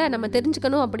இருக்குங்கிறத நம்ம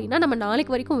தெரிஞ்சுக்கணும் அப்படின்னா நம்ம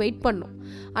நாளைக்கு வரைக்கும் வெயிட் பண்ணணும்.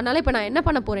 அதனால் இப்போ நான் என்ன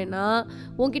பண்ண போகிறேன்னா,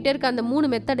 உன்கிட்ட இருக்க அந்த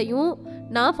 3 மெத்தடையும்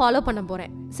நான் ஃபாலோ பண்ண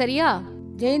போகிறேன், சரியா?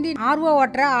 ஜெயந்தி, ஆர்ஓ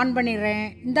வாட்டரை ஆன் பண்ணிடுறேன்.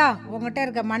 இந்தா உங்ககிட்ட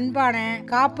இருக்க மண்பானை,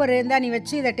 காப்பர் இருந்தா நீ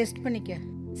வச்சு இதை டெஸ்ட் பண்ணிக்க.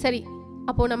 சரி,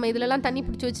 அப்போது நம்ம இதிலலாம் தண்ணி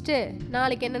பிடிச்சி வச்சுட்டு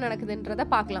நாளைக்கு என்ன நடக்குதுன்றதை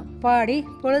பார்க்கலாம். பாடி,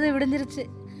 பொழுது விடிஞ்சிருச்சு.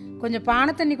 கொஞ்சம்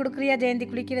பானை தண்ணி கொடுக்குறியா ஜெயந்தி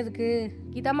குளிக்கிறதுக்கு?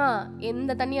 கீதாமா,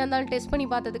 எந்த தண்ணியாக இருந்தாலும் டெஸ்ட் பண்ணி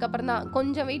பார்த்ததுக்கு அப்புறம் தான்,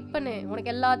 கொஞ்சம் வெயிட் பண்ணு,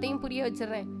 உனக்கு எல்லாத்தையும் புரிய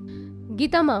வச்சிடுறேன்.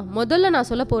 கீதாமா, முதல்ல நான்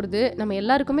சொல்ல போகிறது நம்ம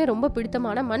எல்லாருக்குமே ரொம்ப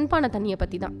பிடித்தமான மண்பானை தண்ணியை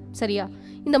பற்றி தான், சரியா?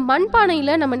 இந்த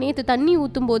மண்பானையில் நம்ம நேற்று தண்ணி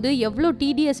ஊற்றும் போது எவ்வளோ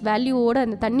டிடிஎஸ் வேல்யூவோட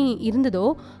அந்த தண்ணி இருந்ததோ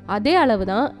அதே அளவு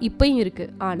தான் இப்போயும்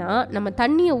இருக்குது. ஆனால் நம்ம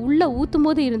தண்ணியை உள்ளே ஊற்றும்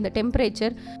போது இருந்த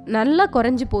டெம்பரேச்சர் நல்லா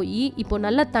குறைஞ்சி போய் இப்போ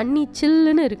நல்லா தண்ணி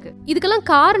சில்லுன்னு இருக்குது. இதுக்கெல்லாம்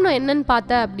காரணம் என்னன்னு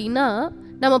பார்த்த அப்படின்னா,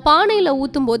 நம்ம பானையில்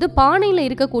ஊற்றும் போது பானையில்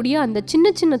இருக்கக்கூடிய அந்த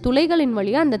சின்ன சின்ன துளைகளின்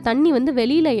வழியாக அந்த தண்ணி வந்து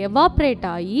வெளியில் எவாப்ரேட்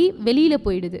ஆகி வெளியில்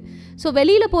போயிடுது. ஸோ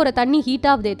வெளியில் போகிற தண்ணி ஹீட்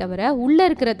ஆகுதே தவிர உள்ளே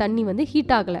இருக்கிற தண்ணி வந்து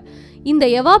ஹீட் ஆகலை. இந்த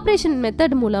எவாப்ரேஷன்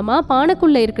மெத்தட் மூலமாக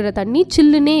பானைக்குள்ளே இருக்கிற தண்ணி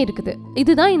சில்லுன்னே இருக்குது.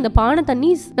 இதுதான் இந்த பானை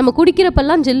தண்ணி நம்ம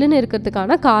குடிக்கிறப்பெல்லாம் ஜில்லுன்னு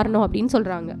இருக்கிறதுக்கான காரணம் அப்படின்னு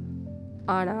சொல்கிறாங்க.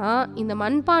 ஆனால் இந்த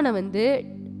மண்பானை வந்து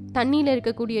தண்ணியில்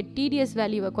இருக்கக்கூடிய டிடிஎஸ்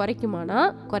வேல்யூவை குறைக்குமானா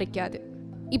குறைக்காது.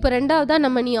 இப்போ ரெண்டாவதாக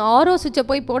நம்ம நீ ஆரோ சுவிட்சை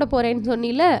போய் போட போகிறேன்னு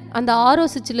சொன்னில, அந்த ஆரோ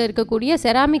சுவிட்சில் இருக்கக்கூடிய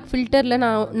செராமிக் ஃபில்டரில்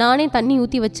நானே தண்ணி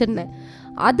ஊற்றி வச்சுருந்தேன்.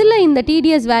 அதில் இந்த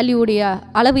டிடிஎஸ் வேல்யூடைய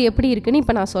அளவு எப்படி இருக்குன்னு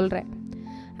இப்போ நான் சொல்கிறேன்.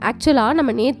 ஆக்சுவலாக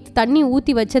நம்ம நேற்று தண்ணி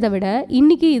ஊற்றி வச்சதை விட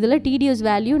இன்றைக்கி இதில் டிடிஎஸ்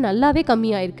வேல்யூ நல்லாவே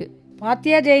கம்மியாயிருக்கு.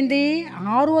 பாத்தியா ஜெயந்தி,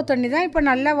 ஆர்வ தண்ணி தான் இப்போ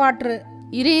நல்ல வாட்ரு.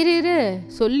 இரு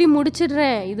சொல்லி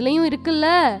முடிச்சிடுறேன். இதுலேயும் இருக்குல்ல,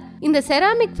 இந்த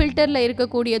செராமிக் ஃபில்டரில்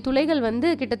இருக்கக்கூடிய துளைகள் வந்து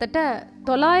கிட்டத்தட்ட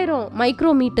 900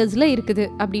 மைக்ரோமீட்டர்ஸில் இருக்குது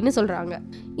அப்படின்னு சொல்கிறாங்க.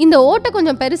 இந்த ஓட்டை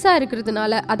கொஞ்சம் பெருசாக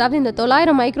இருக்கிறதுனால, அதாவது இந்த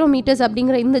 900 மைக்ரோமீட்டர்ஸ்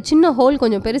அப்படிங்கிற இந்த சின்ன ஹோல்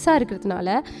கொஞ்சம் பெருசாக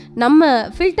இருக்கிறதுனால நம்ம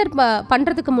ஃபில்டர்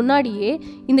பண்ணுறதுக்கு முன்னாடியே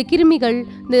இந்த கிருமிகள்,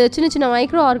 இந்த சின்ன சின்ன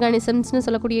மைக்ரோ ஆர்கானிசம்ஸ்னு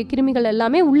சொல்லக்கூடிய கிருமிகள்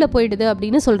எல்லாமே உள்ளே போயிடுது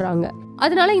அப்படின்னு சொல்கிறாங்க.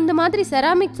 அதனால இந்த மாதிரி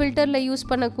செராமிக் ஃபில்டரில் யூஸ்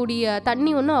பண்ணக்கூடிய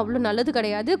தண்ணி ஒன்றும் அவ்வளோ நல்லது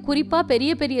கிடையாது. குறிப்பாக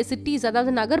பெரிய பெரிய சிட்டிஸ்,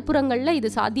 அதாவது நகர்ப்புறங்களில் இது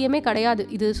சாத்தியமே கிடையாது.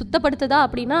 இது சுத்தப்படுத்துதா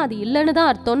அப்படின்னா அது இல்லைன்னு தான்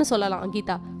அர்த்தம்னு சொல்லலாம்.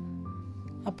 கீதா,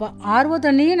 அப்போ ஆர்வ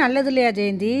தண்ணியும் நல்லது இல்லையா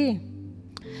ஜெயந்தி?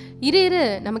 இரு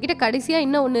நம்மக்கிட்ட கடைசியாக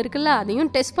இன்னும் ஒன்று இருக்குல்ல, அதையும்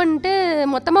டெஸ்ட் பண்ணிட்டு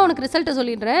மொத்தமாக உனக்கு ரிசல்ட்டை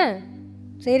சொல்லிடுறேன்.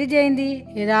 சரி ஜெயந்தி,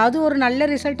 ஏதாவது ஒரு நல்ல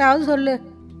ரிசல்ட்டாவது சொல்லு.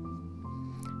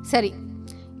 சரி,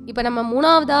 இப்போ நம்ம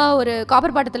 3ஆவதாக ஒரு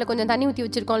காப்பர் பாட்டத்தில் கொஞ்சம் தண்ணி ஊற்றி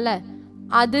வச்சுருக்கோம்ல,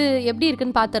 அது எப்படி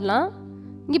இருக்குன்னு பார்த்துடலாம்.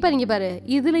 இங்கே பாரு,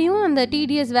 இதுலேயும் அந்த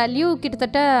டிடிஎஸ் வேல்யூ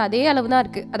கிட்டத்தட்ட அதே அளவு தான்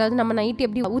இருக்குது. அதாவது நம்ம நைட்டு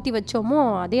எப்படி ஊற்றி வச்சோமோ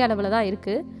அதே அளவில் தான்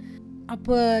இருக்குது.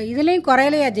 அப்போ இதுலேயும்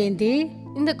குறையலையா ஜெயந்தி?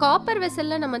 இந்த காப்பர்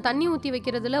வெசலில் நம்ம தண்ணி ஊற்றி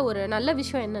வைக்கிறதுல ஒரு நல்ல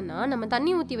விஷயம் என்னென்னா, நம்ம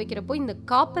தண்ணி ஊற்றி வைக்கிறப்போ இந்த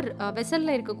காப்பர்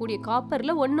வெசலில் இருக்கக்கூடிய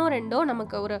காப்பரில் 1 or 2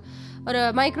 நமக்கு ஒரு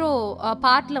மைக்ரோ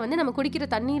பார்ட்டில் வந்து நம்ம குடிக்கிற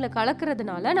தண்ணியில்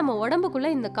கலக்கிறதுனால நம்ம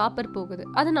உடம்புக்குள்ளே இந்த காப்பர் போகுது.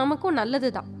 அது நமக்கும்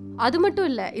நல்லது தான். அது மட்டும்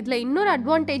இல்லை, இதில் இன்னொரு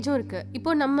அட்வான்டேஜும் இருக்குது.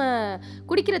 இப்போ நம்ம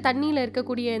குடிக்கிற தண்ணியில்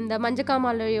இருக்கக்கூடிய இந்த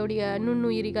மஞ்சக்காமாலையோடைய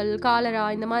நுண்ணுயிரிகள், காலரா,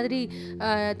 இந்த மாதிரி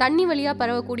தண்ணி வழியாக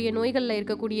பரவக்கூடிய நோய்களில்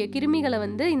இருக்கக்கூடிய கிருமிகளை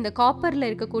வந்து இந்த காப்பரில்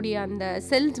இருக்கக்கூடிய அந்த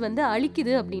செல்ஸ் வந்து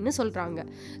அழிக்குது அப்படின்னு சொல்கிறாங்க.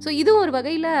 ஸோ இதுவும் ஒரு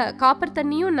வகையில் காப்பர்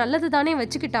தண்ணியும் நல்லது தானே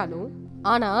வச்சுக்கிட்டாலும்,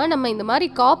 ஆனால் நம்ம இந்த மாதிரி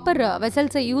காப்பர்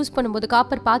வெசல்ஸை யூஸ் பண்ணும்போது,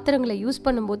 காப்பர் பாத்திரங்களை யூஸ்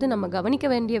பண்ணும்போது நம்ம கவனிக்க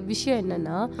வேண்டிய விஷயம்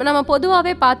என்னென்னா, நம்ம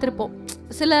பொதுவாகவே பார்த்துருப்போம்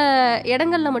சில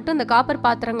இடங்களில் மட்டும் இந்த காப்பர்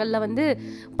பாத்திரங்களில் வந்து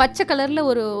பச்சை கலரில்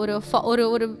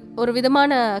ஒரு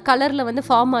விதமான கலரில் வந்து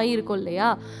ஃபார்ம் ஆகியிருக்கும் இல்லையா,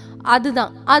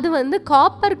 அது வந்து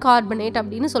காப்பர் கார்பனேட்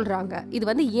அப்படின்னு சொல்கிறாங்க. இது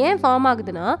வந்து ஏன் ஃபார்ம்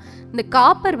ஆகுதுன்னா, இந்த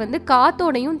காப்பர் வந்து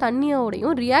காத்தோடையும்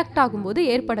தண்ணியோடையும் ரியாக்ட் ஆகும்போது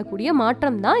ஏற்படக்கூடிய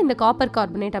மாற்றம் தான் இந்த காப்பர்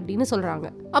கார்பனேட் அப்படின்னு சொல்கிறாங்க.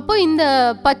 அப்போ இந்த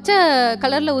பச்சை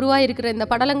கலரில் உருவாயிருக்கிற இந்த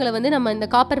படலங்களை வந்து நம்ம இந்த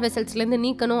காப்பர் வெசல்ஸ்லேருந்து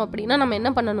நீக்கணும் அப்படின்னா நம்ம என்ன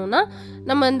பண்ணணும்னா,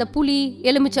 நம்ம இந்த புளி,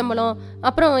 எலுமிச்சம்பழம்,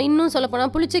 அப்புறம் இன்னும்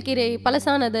சொல்லப்போனால் புளிச்சக்கீரை,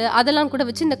 பழசானது, அதெல்லாம் கூட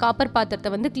வச்சு இந்த காப்பர்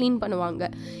பாத்திரத்தை வந்து க்ளீன் பண்ணுவாங்க.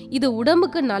 இது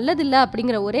உடம்புக்கு நல்லதில்லை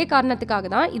அப்படிங்கிற ஒரே காரணத்துக்காக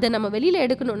தான் இதை நம்ம வெளியில்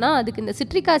எடுக்கணும்னா அதுக்கு இந்த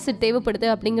சிட்ரிக் ஆசிட் தேவைப்படுது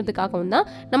அப்படிங்கிறதுக்காகவும் தான்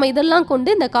நம்ம இதெல்லாம் கொண்டு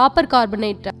இந்த காப்பர்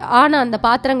கார்பனேட் ஆன அந்த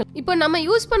பாத்திரங்கள், இப்போ நம்ம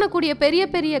யூஸ் பண்ணக்கூடிய பெரிய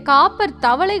பெரிய காப்பர்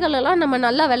தவளைகள் எல்லாம் நம்ம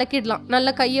நல்லா விளக்கிடலாம்.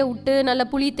 நல்லா கையை விட்டு நல்லா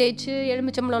புளி தேய்ச்சி,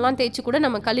 எலுமிச்சம்பழம்லாம் தேய்ச்சி கூட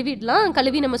நம்ம கழுவிடலாம்.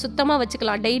 கழுவி நம்ம சுத்தமாக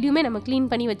வச்சுக்கலாம். டெய்லியுமே நம்ம க்ளீன்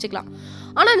பண்ணி வச்சுக்கலாம்.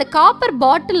 ஆனால் அந்த காப்பர்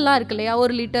பாட்டில்லாம் இருக்கு இல்லையா,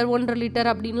 1 லிட்டர் 1.5 லிட்டர்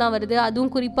அப்படின்லாம் வருது.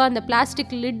 அதுவும் குறிப்பாக அந்த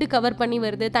பிளாஸ்டிக் லிட்டு கவர் பண்ணி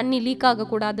வருது, தண்ணி லீக்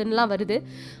ஆகக்கூடாதுன்னெலாம் வருது.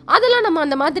 அதெல்லாம் நம்ம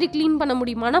அந்த மாதிரி க்ளீன் பண்ண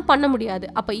முடியுமானா பண்ண முடியாது.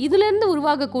 அப்போ இதுலேருந்து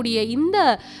உருவாகக்கூடிய இந்த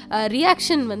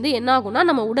ரியாக்ஷன் வந்து என்ன ஆகும்னா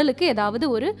நம்ம உடலுக்கு ஏதாவது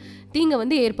ஒரு தீங்கை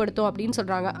வந்து ஏற்படுத்தும் அப்படின்னு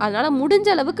சொல்கிறாங்க. அதனால் முடிஞ்ச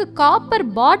அளவுக்கு காப்பர்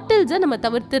பாட்டில்ஸை நம்ம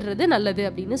தவிர்த்துடுறது நல்லது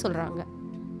அப்படின்னு சொல்கிறாங்க.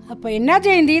 அப்போ என்ன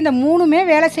ஜெயந்தி, இந்த 3மே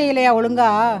வேலை செய்யலையா ஒழுங்கா?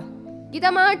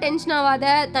 இதமா டென்ஷன் ஆகாத,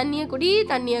 தண்ணியை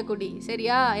குடி,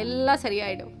 சரியா? எல்லாம்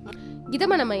சரியாயிடும்.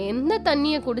 இதமா நம்ம எந்த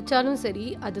தண்ணியை குடித்தாலும் சரி,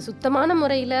 அது சுத்தமான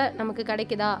முறையில் நமக்கு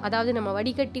கிடைக்குதா, அதாவது நம்ம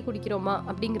வடிகட்டி குடிக்கிறோமா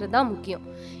அப்படிங்கிறது தான் முக்கியம்.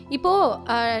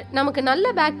 இப்போது நமக்கு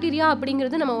நல்ல பாக்டீரியா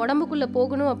அப்படிங்கிறது நம்ம உடம்புக்குள்ளே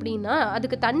போகணும் அப்படின்னா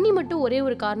அதுக்கு தண்ணி மட்டும் ஒரே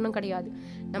ஒரு காரணம் கிடையாது.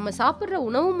 நம்ம சாப்பிட்ற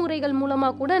உணவு முறைகள்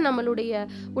மூலமாக கூட நம்மளுடைய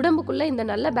உடம்புக்குள்ளே இந்த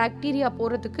நல்ல பாக்டீரியா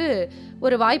போகிறதுக்கு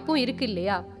ஒரு வாய்ப்பும் இருக்குது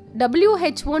இல்லையா?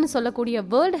 WHO சொல்லக்கூடிய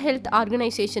வேர்ல்டு ஹெல்த்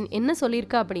ஆர்கனைசேஷன் என்ன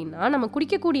சொல்லியிருக்கு அப்படின்னா, நம்ம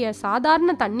குடிக்கக்கூடிய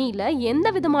சாதாரண தண்ணியில் எந்த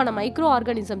விதமான மைக்ரோ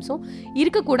ஆர்கானிசம்ஸும்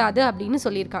இருக்கக்கூடாது அப்படின்னு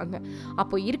சொல்லியிருக்காங்க.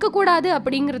 அப்போ இருக்கக்கூடாது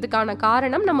அப்படிங்கிறதுக்கான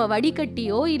காரணம் நம்ம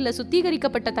வடிகட்டியோ இல்லை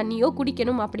சுத்திகரிக்கப்பட்ட தண்ணியோ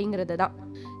குடிக்கணும் அப்படிங்கிறது தான்.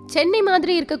 சென்னை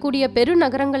மாதிரி இருக்கக்கூடிய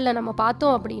பெருநகரங்களில் நம்ம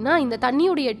பார்த்தோம் அப்படின்னா இந்த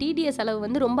தண்ணியுடைய டிடிஎஸ் அளவு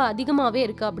வந்து ரொம்ப அதிகமாகவே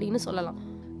இருக்குது அப்படின்னு சொல்லலாம்.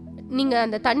 நீங்கள்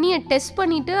அந்த தண்ணியை டெஸ்ட்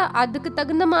பண்ணிவிட்டு அதுக்கு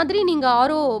தகுந்த மாதிரி நீங்கள்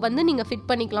ஆரோ வந்து நீங்கள் ஃபிட்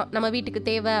பண்ணிக்கலாம் நம்ம வீட்டுக்கு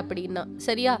தேவை அப்படின்னா.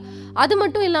 சரியா? அது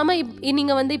மட்டும் இல்லாமல்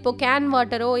நீங்கள் வந்து இப்போ கேன்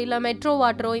வாட்டரோ இல்லை மெட்ரோ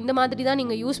வாட்டரோ இந்த மாதிரி தான்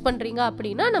நீங்கள் யூஸ் பண்ணுறீங்க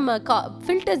அப்படின்னா நம்ம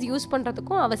ஃபில்டர்ஸ் யூஸ்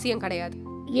பண்ணுறதுக்கும் அவசியம் கிடையாது.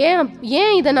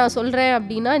 ஏன் இதை நான் சொல்கிறேன்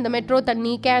அப்படின்னா, இந்த மெட்ரோ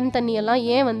தண்ணி கேன் தண்ணி எல்லாம்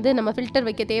ஏன் வந்து நம்ம ஃபில்டர்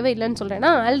வைக்க தேவையில்லைன்னு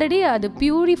சொல்கிறேன்னா, ஆல்ரெடி அது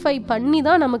பியூரிஃபை பண்ணி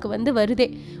தான் நமக்கு வந்து வருதே.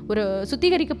 ஒரு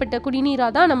சுத்திகரிக்கப்பட்ட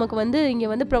குடிநீராக தான் நமக்கு வந்து இங்கே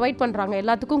வந்து ப்ரொவைட் பண்ணுறாங்க,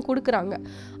 எல்லாத்துக்கும் கொடுக்குறாங்க.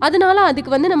 அதனால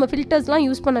அதுக்கு வந்து நம்ம ஃபில்டர்ஸ்லாம்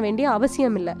யூஸ் பண்ண வேண்டிய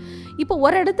அவசியம் இல்லை. இப்போ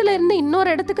ஒரு இடத்துல இருந்து இன்னொரு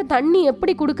இடத்துக்கு தண்ணி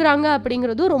எப்படி கொடுக்குறாங்க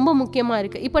அப்படிங்கிறதும் ரொம்ப முக்கியமாக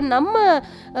இருக்குது. இப்போ நம்ம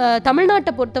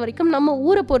தமிழ்நாட்டை பொறுத்த வரைக்கும், நம்ம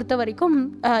ஊரை பொறுத்த வரைக்கும்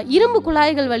இரும்பு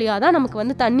குழாய்கள் வழியாக தான் நமக்கு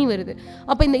வந்து தண்ணி வருது.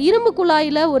 அப்போ இந்த இரும்பு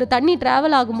குழாயில் ஒரு தண்ணி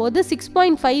டிராவல் ஆகும்போது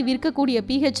 6.5 இருக்கக்கூடிய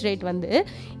pH ரேட் வந்து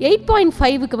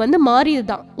 8.5க்கு வந்து மாறியது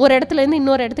தான் ஒரு இடத்துல இருந்து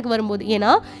இன்னொரு இடத்துக்கு வரும்போது.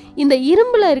 ஏன்னா இந்த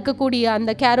இரும்புல இருக்கக்கூடிய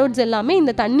அந்த கேரோட்ஸ் எல்லாமே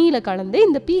இந்த தண்ணியில கலந்து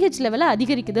இந்த pH லெவலை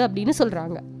அதிகரிக்குது அப்படின்னு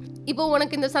சொல்றாங்க. இப்போ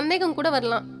உனக்கு இந்த சந்தேகம் கூட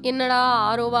வரலாம், என்னடா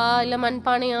ஆரோவா இல்லை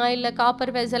மண்பானையா இல்லை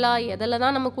காப்பர் வெசலா எதில்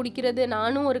தான் நம்ம குடிக்கிறது,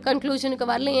 நானும் ஒரு கன்க்ளூஷனுக்கு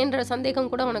வரலையேன்ற சந்தேகம்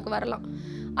கூட உனக்கு வரலாம்.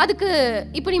 அதுக்கு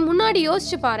இப்படி முன்னாடி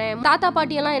யோசிச்சு பாரு, தாத்தா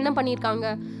பாட்டியெல்லாம் என்ன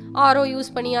பண்ணியிருக்காங்க? ஆரோ யூஸ்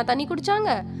பண்ணியா தண்ணி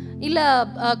குடிச்சாங்க? இல்லை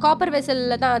காப்பர்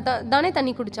வெசலில் தானே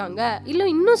தண்ணி குடித்தாங்க? இல்லை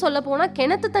இன்னும் சொல்ல போனால்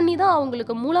கிணத்து தண்ணி தான்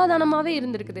அவங்களுக்கு மூலாதானமாகவே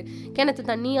இருந்திருக்குது. கிணத்து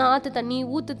தண்ணி, ஆற்று தண்ணி,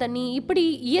 ஊற்று தண்ணி, இப்படி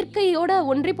இயற்கையோட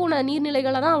ஒன்றி போன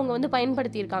நீர்நிலைகளை தான் அவங்க வந்து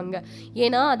பயன்படுத்தியிருக்காங்க.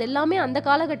 ஏன்னா அது எல்லாமே அந்த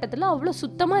காலகட்டத்தில் அவ்வளோ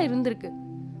சுத்தமாக இருந்திருக்கு.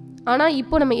 ஆனால்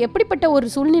இப்போ நம்ம எப்படிப்பட்ட ஒரு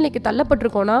சூழ்நிலைக்கு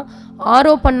தள்ளப்பட்டிருக்கோன்னா,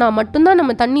 ஆரோ பண்ணால் மட்டும்தான்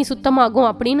நம்ம தண்ணி சுத்தமாகும்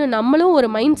அப்படின்னு நம்மளும் ஒரு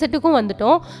மைண்ட் செட்டுக்கும்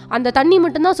வந்துட்டோம். அந்த தண்ணி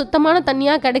மட்டும்தான் சுத்தமான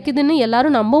தண்ணியாக கிடைக்குதுன்னு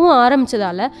எல்லாரும் நம்பவும்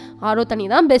ஆரம்பிச்சதால ஆரோ தண்ணி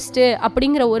தான் பெஸ்ட்டு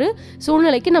அப்படிங்கிற ஒரு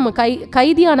சூழ்நிலைக்கு நம்ம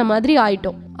கைதியான மாதிரி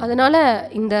ஆயிட்டோம். அதனால்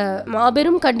இந்த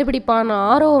மாபெரும் கண்டுபிடிப்பான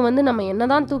ஆரோவை வந்து நம்ம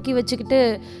என்னதான் தூக்கி வச்சுக்கிட்டு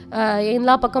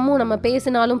எல்லா பக்கமும் நம்ம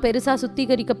பேசினாலும், பெருசாக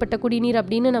சுத்திகரிக்கப்பட்ட குடிநீர்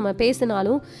அப்படின்னு நம்ம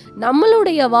பேசினாலும்,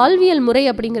 நம்மளுடைய வாழ்வியல் முறை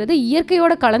அப்படிங்கிறது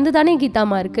இயற்கையோட கலந்து தானே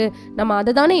கீதாமா இருக்குது. நம்ம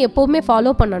அதை தானே எப்போவுமே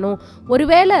ஃபாலோ பண்ணணும்.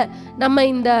 ஒருவேளை நம்ம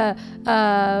இந்த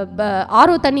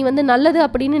ஆரோ தண்ணி வந்து நல்லது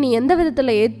அப்படின்னு நீ எந்த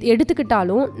விதத்தில்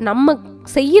எடுத்துக்கிட்டாலும், நம்ம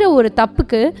செய்கிற ஒரு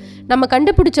தப்புக்கு நம்ம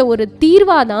கண்டுபிடிச்ச ஒரு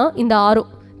தீர்வாக தான் இந்த ஆரோ.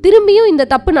 திரும்பியும் இந்த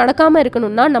தப்பு நடக்காமல்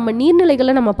இருக்கணும்னா நம்ம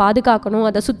நீர்நிலைகளை நம்ம பாதுகாக்கணும்,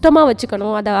 அதை சுத்தமாக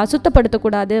வச்சுக்கணும், அதை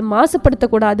அசுத்தப்படுத்தக்கூடாது,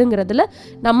 மாசுபடுத்தக்கூடாதுங்கிறதுல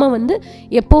நம்ம வந்து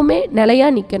எப்போவுமே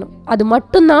நிலையாக நிற்கணும். அது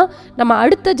மட்டும்தான் நம்ம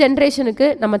அடுத்த ஜென்ரேஷனுக்கு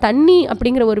நம்ம தண்ணி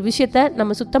அப்படிங்கிற ஒரு விஷயத்த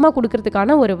நம்ம சுத்தமாக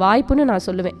கொடுக்கறதுக்கான ஒரு வாய்ப்புன்னு நான்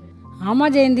சொல்லுவேன்.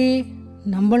 ஆமாம் ஜெயந்தி,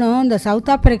 நம்மளும் இந்த சவுத்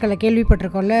ஆப்பிரிக்காவில்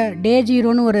கேள்விப்பட்டிருக்கோம்ல, டே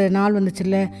 0ன்னு ஒரு நாள்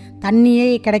வந்துச்சுல்ல, தண்ணியே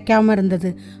கிடைக்காம இருந்தது.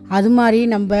 அது மாதிரி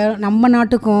நம்ம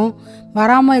நாட்டுக்கும்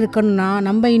வராமல் இருக்கணும்னா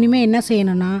நம்ம இனிமேல் என்ன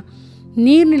செய்யணும்னா,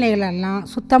 நீர்நிலைகளெல்லாம்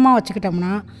சுத்தமாக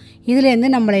வச்சுக்கிட்டோம்னா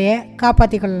இதுலேருந்து நம்மளையே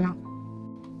காப்பாற்றிக்கொள்ளலாம்.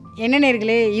 என்ன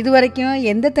நேர்களே, இது வரைக்கும்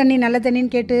எந்த தண்ணி நல்ல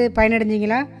தண்ணின்னு கேட்டு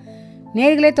பயனடைஞ்சிங்களா?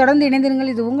 நேர்களே, தொடர்ந்து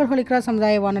இணைந்திருங்கள். இது உங்கள் ஹோலிகிராஸ்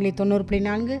சமுதாய வானொலி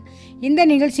 90.4. இந்த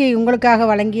நிகழ்ச்சியை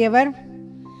உங்களுக்காக வழங்கியவர்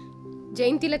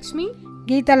ஜெயந்தி லக்ஷ்மி,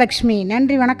 கீதா லக்ஷ்மி.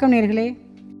 நன்றி, வணக்கம் நேர்களே.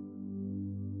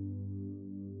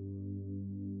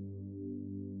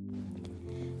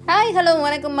 ஹாய், ஹலோ,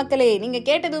 வணக்கம் மக்களே. நீங்கள்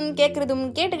கேட்டதும் கேட்குறதும்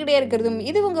கேட்டுக்கிட்டே இருக்கிறதும்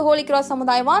இது உங்கள் ஹோலிகிராஸ்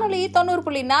சமுதாய வானொலி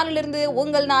 90.4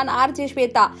 உங்கள் நான் ஆர்ஜே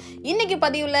ஸ்வேதா. இன்னைக்கு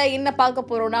பதிவில் என்ன பார்க்க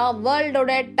போகிறோன்னா,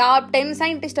 வேர்ல்டோட டாப் 10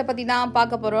 சயின்டிஸ்ட்டை பற்றி தான்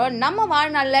பார்க்க போகிறோம். நம்ம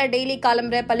வாழ்நாளில் டெய்லி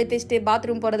காலம்புற பள்ளி தேய்ச்சிட்டு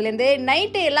பாத்ரூம் போகிறதுலேருந்து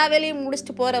நைட்டு எல்லா வேலையும்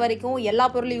முடிச்சுட்டு போகிற வரைக்கும் எல்லா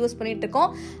பொருளையும் யூஸ் பண்ணிட்டு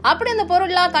இருக்கோம். அப்படி அந்த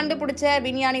பொருள்லாம் கண்டுபிடிச்ச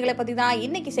விஞ்ஞானிகளை பற்றி தான்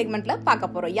இன்னைக்கு செக்மெண்ட்டில்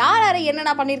பார்க்க போகிறோம். யார் யார்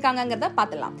என்னென்ன பண்ணியிருக்காங்கிறத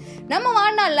பார்த்துலாம். நம்ம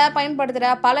வாழ்நாளில்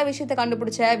பயன்படுத்துகிற பல விஷயத்தை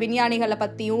கண்டுபிடிச்ச விஞ்ஞானிகளை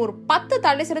பற்றியும் ஒரு 10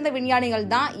 தலை சிறந்த விஞ்ஞானிகள்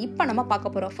தான் இப்ப நம்ம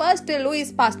பார்க்க போறோம். First,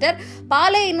 Louis Pasteur.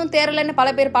 பாலே இன்னும் தேரலன்னு பல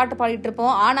பேர் பாட்டு பாடிட்டு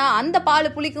இருப்போம். ஆனா அந்த பால்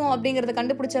புளிக்கும் அப்படிங்கறத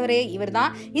கண்டுபிடிச்சவரே இவர்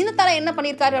தான். இந்த தலை என்ன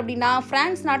பண்ணிருக்காரு அப்படின்னா,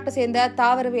 பிரான்ஸ் நாட்டை சேர்ந்த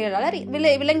தாவரவியலாளர்,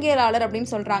 விலங்கியலாளர்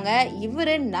அப்படின்னு சொல்றாங்க.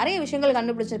 இவரு நிறைய விஷயங்கள்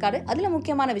கண்டுபிடிச்சிருக்காரு. அதுல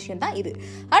முக்கியமான விஷயம் தான் இது.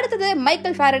 அடுத்தது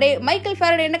மைக்கேல் ஃபாரடே. மைக்கேல்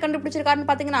ஃபாரடே என்ன கண்டுபிடிச்சிருக்காருன்னு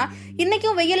பாத்தீங்கன்னா,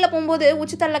 இன்னைக்கும் வெயில்ல போகும்போது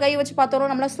உச்சித்தல்ல கை வச்சு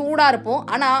பார்த்தோம் நம்மள சூடா இருப்போம்.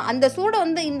 ஆனா அந்த சூட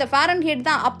வந்து இந்த ஃபாரன்ஹீட்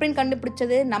தான் அப்படின்னு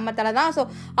கண்டுபிடிச்சது நம்ம தலை தான். ஸோ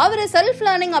அவரு செல்ஃப்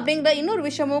லேர்னிங் அப்படிங்கிற இன்னொரு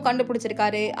விஷயமும்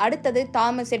கண்டுபிடிச்சிருக்காரு. அடுத்தது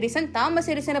தாமஸ் எடிசன். தாமஸ்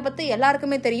எடிசனை பத்தி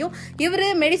எல்லாருக்குமே தெரியும். இவரு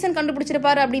மெடிசன்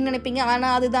கண்டுபிடிச்சிருப்பாரு அப்படின்னு நினைப்பீங்க. ஆனா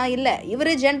அதுதான் இல்ல.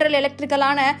 இவரு ஜெனரல்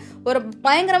எலக்ட்ரிக்கலான ஒரு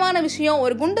பயங்கரமான விஷயம்,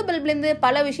 ஒரு குண்டு பல்ப்ல இருந்து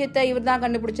பல விஷயத்தை இவர் தான்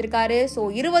கண்டுபிடிச்சிருக்காரு. ஸோ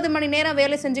 20 மணி நேரம்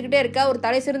வேலை செஞ்சுக்கிட்டே இருக்க ஒரு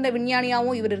தலை சிறந்த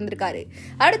விஞ்ஞானியாவும் இவர் இருந்திருக்காரு.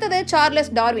 அடுத்தது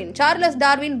சார்லஸ் டார்வின். சார்லஸ்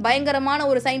டார்வின் பயங்கரமான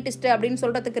ஒரு சயின்டிஸ்ட் அப்படின்னு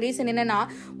சொல்றதுக்கு ரீசன் என்னன்னா,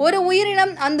 ஒரு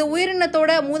உயிரினம், அந்த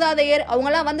உயிரினத்தோட மூதாதையர்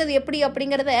அவங்களாம் வந்தது எப்படி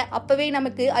அப்படிங்கறத அப்பவே நமக்கு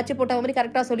அச்சு போட்ட மாதிரி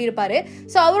கரெக்டா சொல்லியிருப்பாரு.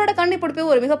 சோ அவரோட கண்டுபிடிப்பு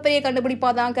ஒரு மிகப்பெரிய கண்டுபிடிப்பா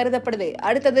தான் கருதப்படுது.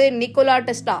 அடுத்தது நிக்கோலா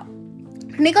டெஸ்லா.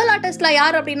 நிகோலா டெஸ்லா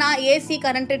யார் அப்படின்னா ஏசி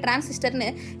கரண்ட் டிரான்சிஸ்டர்னு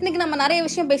இன்னைக்கு நம்ம நிறைய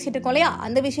விஷயம் பேசிட்டு இருக்கோம் இல்லையா,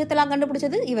 அந்த விஷயத்தெல்லாம்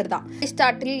கண்டுபிடிச்சது இவர் தான்.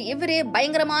 அரிஸ்டாட்டில் இவரு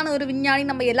பயங்கரமான ஒரு விஞ்ஞானி,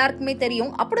 நம்ம எல்லாருக்குமே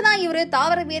தெரியும். அப்படிதான் இவரு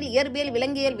தாவரவியல், இயற்பியல்,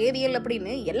 விலங்கியல், வேதியியல்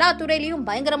அப்படின்னு எல்லா துறையிலையும்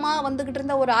பயங்கரமா வந்துகிட்டு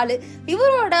இருந்த ஒரு ஆளு.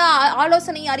 இவரோட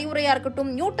ஆலோசனை அறிவுரையா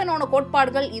இருக்கட்டும், நியூட்டனோட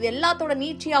கோட்பாடுகள், இது எல்லாத்தோட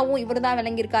நீட்சியாவும் இவர் தான்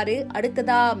விளங்கியிருக்காரு.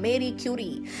 அடுத்ததா மேரி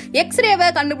கியூரி, எக்ஸ்ரேவை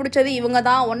கண்டுபிடிச்சது இவங்க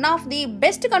தான். ஒன் ஆஃப் தி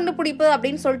பெஸ்ட் கண்டுபிடிப்பு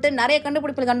அப்படின்னு சொல்லிட்டு நிறைய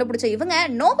கண்டுபிடிப்புகள் கண்டுபிடிச்ச இவங்க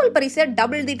நோபல் பரிசை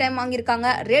டபுள் தி டைம் வாங்கியிருக்காங்க.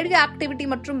 ரேடியோ ஆக்டிவிட்டி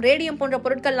மற்றும் ரேடியம் போன்ற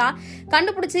பொருட்கள்லாம்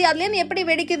கண்டுபிடிச்சு அதுல இருந்து எப்படி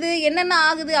வெடிக்குது, என்னென்ன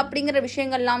ஆகுது அப்படிங்கிற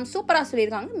விஷயங்கள்லாம் சூப்பரா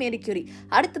சொல்லியிருக்காங்க மேரி கியூரி.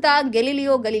 அடுத்ததா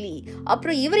கெலிலியோ கலிலி.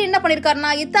 அப்புறம் இவர் என்ன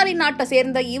பண்ணிருக்காருன்னா, இத்தாலி நாட்டை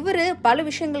சேர்ந்த இவரு பல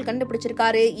விஷயங்கள்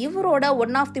கண்டுபிடிச்சிருக்காரு. இவரோட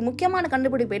ஒன் ஆஃப் தி முக்கியமான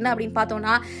கண்டுபிடிப்பு என்ன அப்படின்னு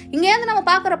பார்த்தோம்னா, இங்க இருந்து நம்ம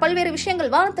பாக்குற பல்வேறு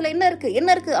விஷயங்கள், வானத்துல என்ன இருக்கு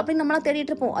அப்படின்னு நம்மளாம்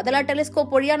தேடிட்டு இருப்போம். அதெல்லாம்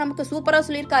டெலிஸ்கோப் வழியா நமக்கு சூப்பரா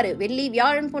சொல்லியிருக்காரு. வெள்ளி,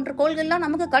 வியாழன் போன்ற கோள்கள்லாம்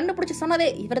நமக்கு கண்டுபிடிச்சு சொன்னதே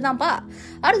இவர் தான்ப்பா.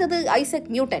 அடுத்தது ஐசக்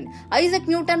நியூட்டன். ஐசக்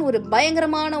நியூட்டன் ஒரு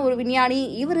பயங்கரமான ஒரு விஞ்ஞானி.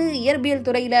 இவரு இயற்பியல்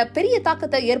துறையில பெரிய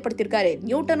தாக்கத்தை ஏற்படுத்தியிருக்காரு.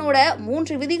 நியூட்டனோட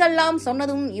 3 விதிகள்லாம்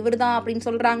சொன்னதும் இவர் தான் அப்படின்னு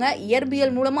சொல்றாங்க.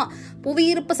 இயற்பியல் மூலமா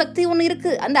புவியீர்ப்பு சக்தி ஒண்ணு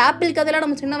இருக்கு, அந்த ஆப்பிள் கதையெல்லாம்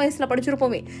நம்ம சின்ன வயசுல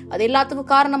படிச்சிருப்போமே, அது எல்லாத்துக்கும்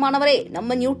காரணமானவரே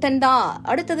நம்ம நியூட்டன் தான்.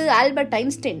 அடுத்தது ஆல்பர்ட்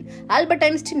ஐன்ஸ்டைன். ஆல்பர்ட்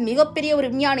ஐன்ஸ்டைன் மிகப்பெரிய ஒரு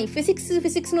விஞ்ஞானி.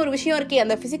 பிசிக்ஸ்னு ஒரு விஷயம் இருக்கே,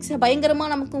 அந்த பிசிக்ஸ் பயங்கரமா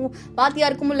நமக்கு பாத்தியா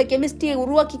இருக்கும் இல்ல, கெமிஸ்ட்ரியை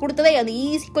உருவாக்கி கொடுத்ததே அந்த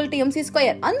E=mc².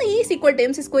 அந்த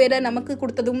E=mc² நமக்கு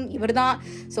கொடுத்ததும் இவர் தான்.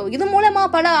 சோ இது மூலமா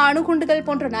பல அணுகுண்டுகள்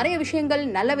போன்ற நிறைய விஷயங்கள்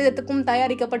நல்ல விதத்துக்கும்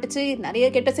தயாரிக்கப்பட்டுச்சு, நிறைய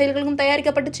கெட்ட செயல்களுக்கும்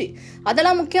தயாரிக்கப்பட்டுச்சு.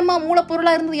 அதெல்லாம் முக்கியமா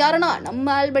மூலப்பொருளா இருந்தது யாருன்னா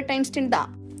நம்ம ஆல்பர்ட் ஐன்ஸ்டைன் தான்.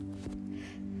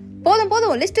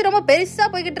 போதும் லிஸ்ட் ரொம்ப பெருசா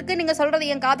போய்கிட்டு இருக்கு. நீங்க சொல்றது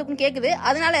என் காதுக்கும் கேக்குது,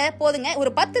 அதனால போதுங்க.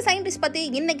 ஒரு 10 சயின்டிஸ்ட் பத்தி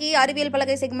இன்னைக்கு அறிவியல்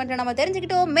பலகை செக்மெண்ட் நம்ம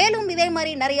தெரிஞ்சுக்கிட்டோம். மேலும் இதே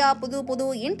மாதிரி நிறைய புது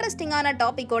இன்ட்ரெஸ்டிங்கான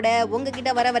டாபிக்கோட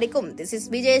உங்ககிட்ட வர வரைக்கும் this is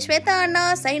Vijay Shweta Anna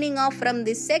signing off from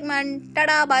this segment.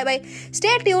 டடா, by by.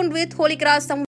 Stay tuned with Holi cross.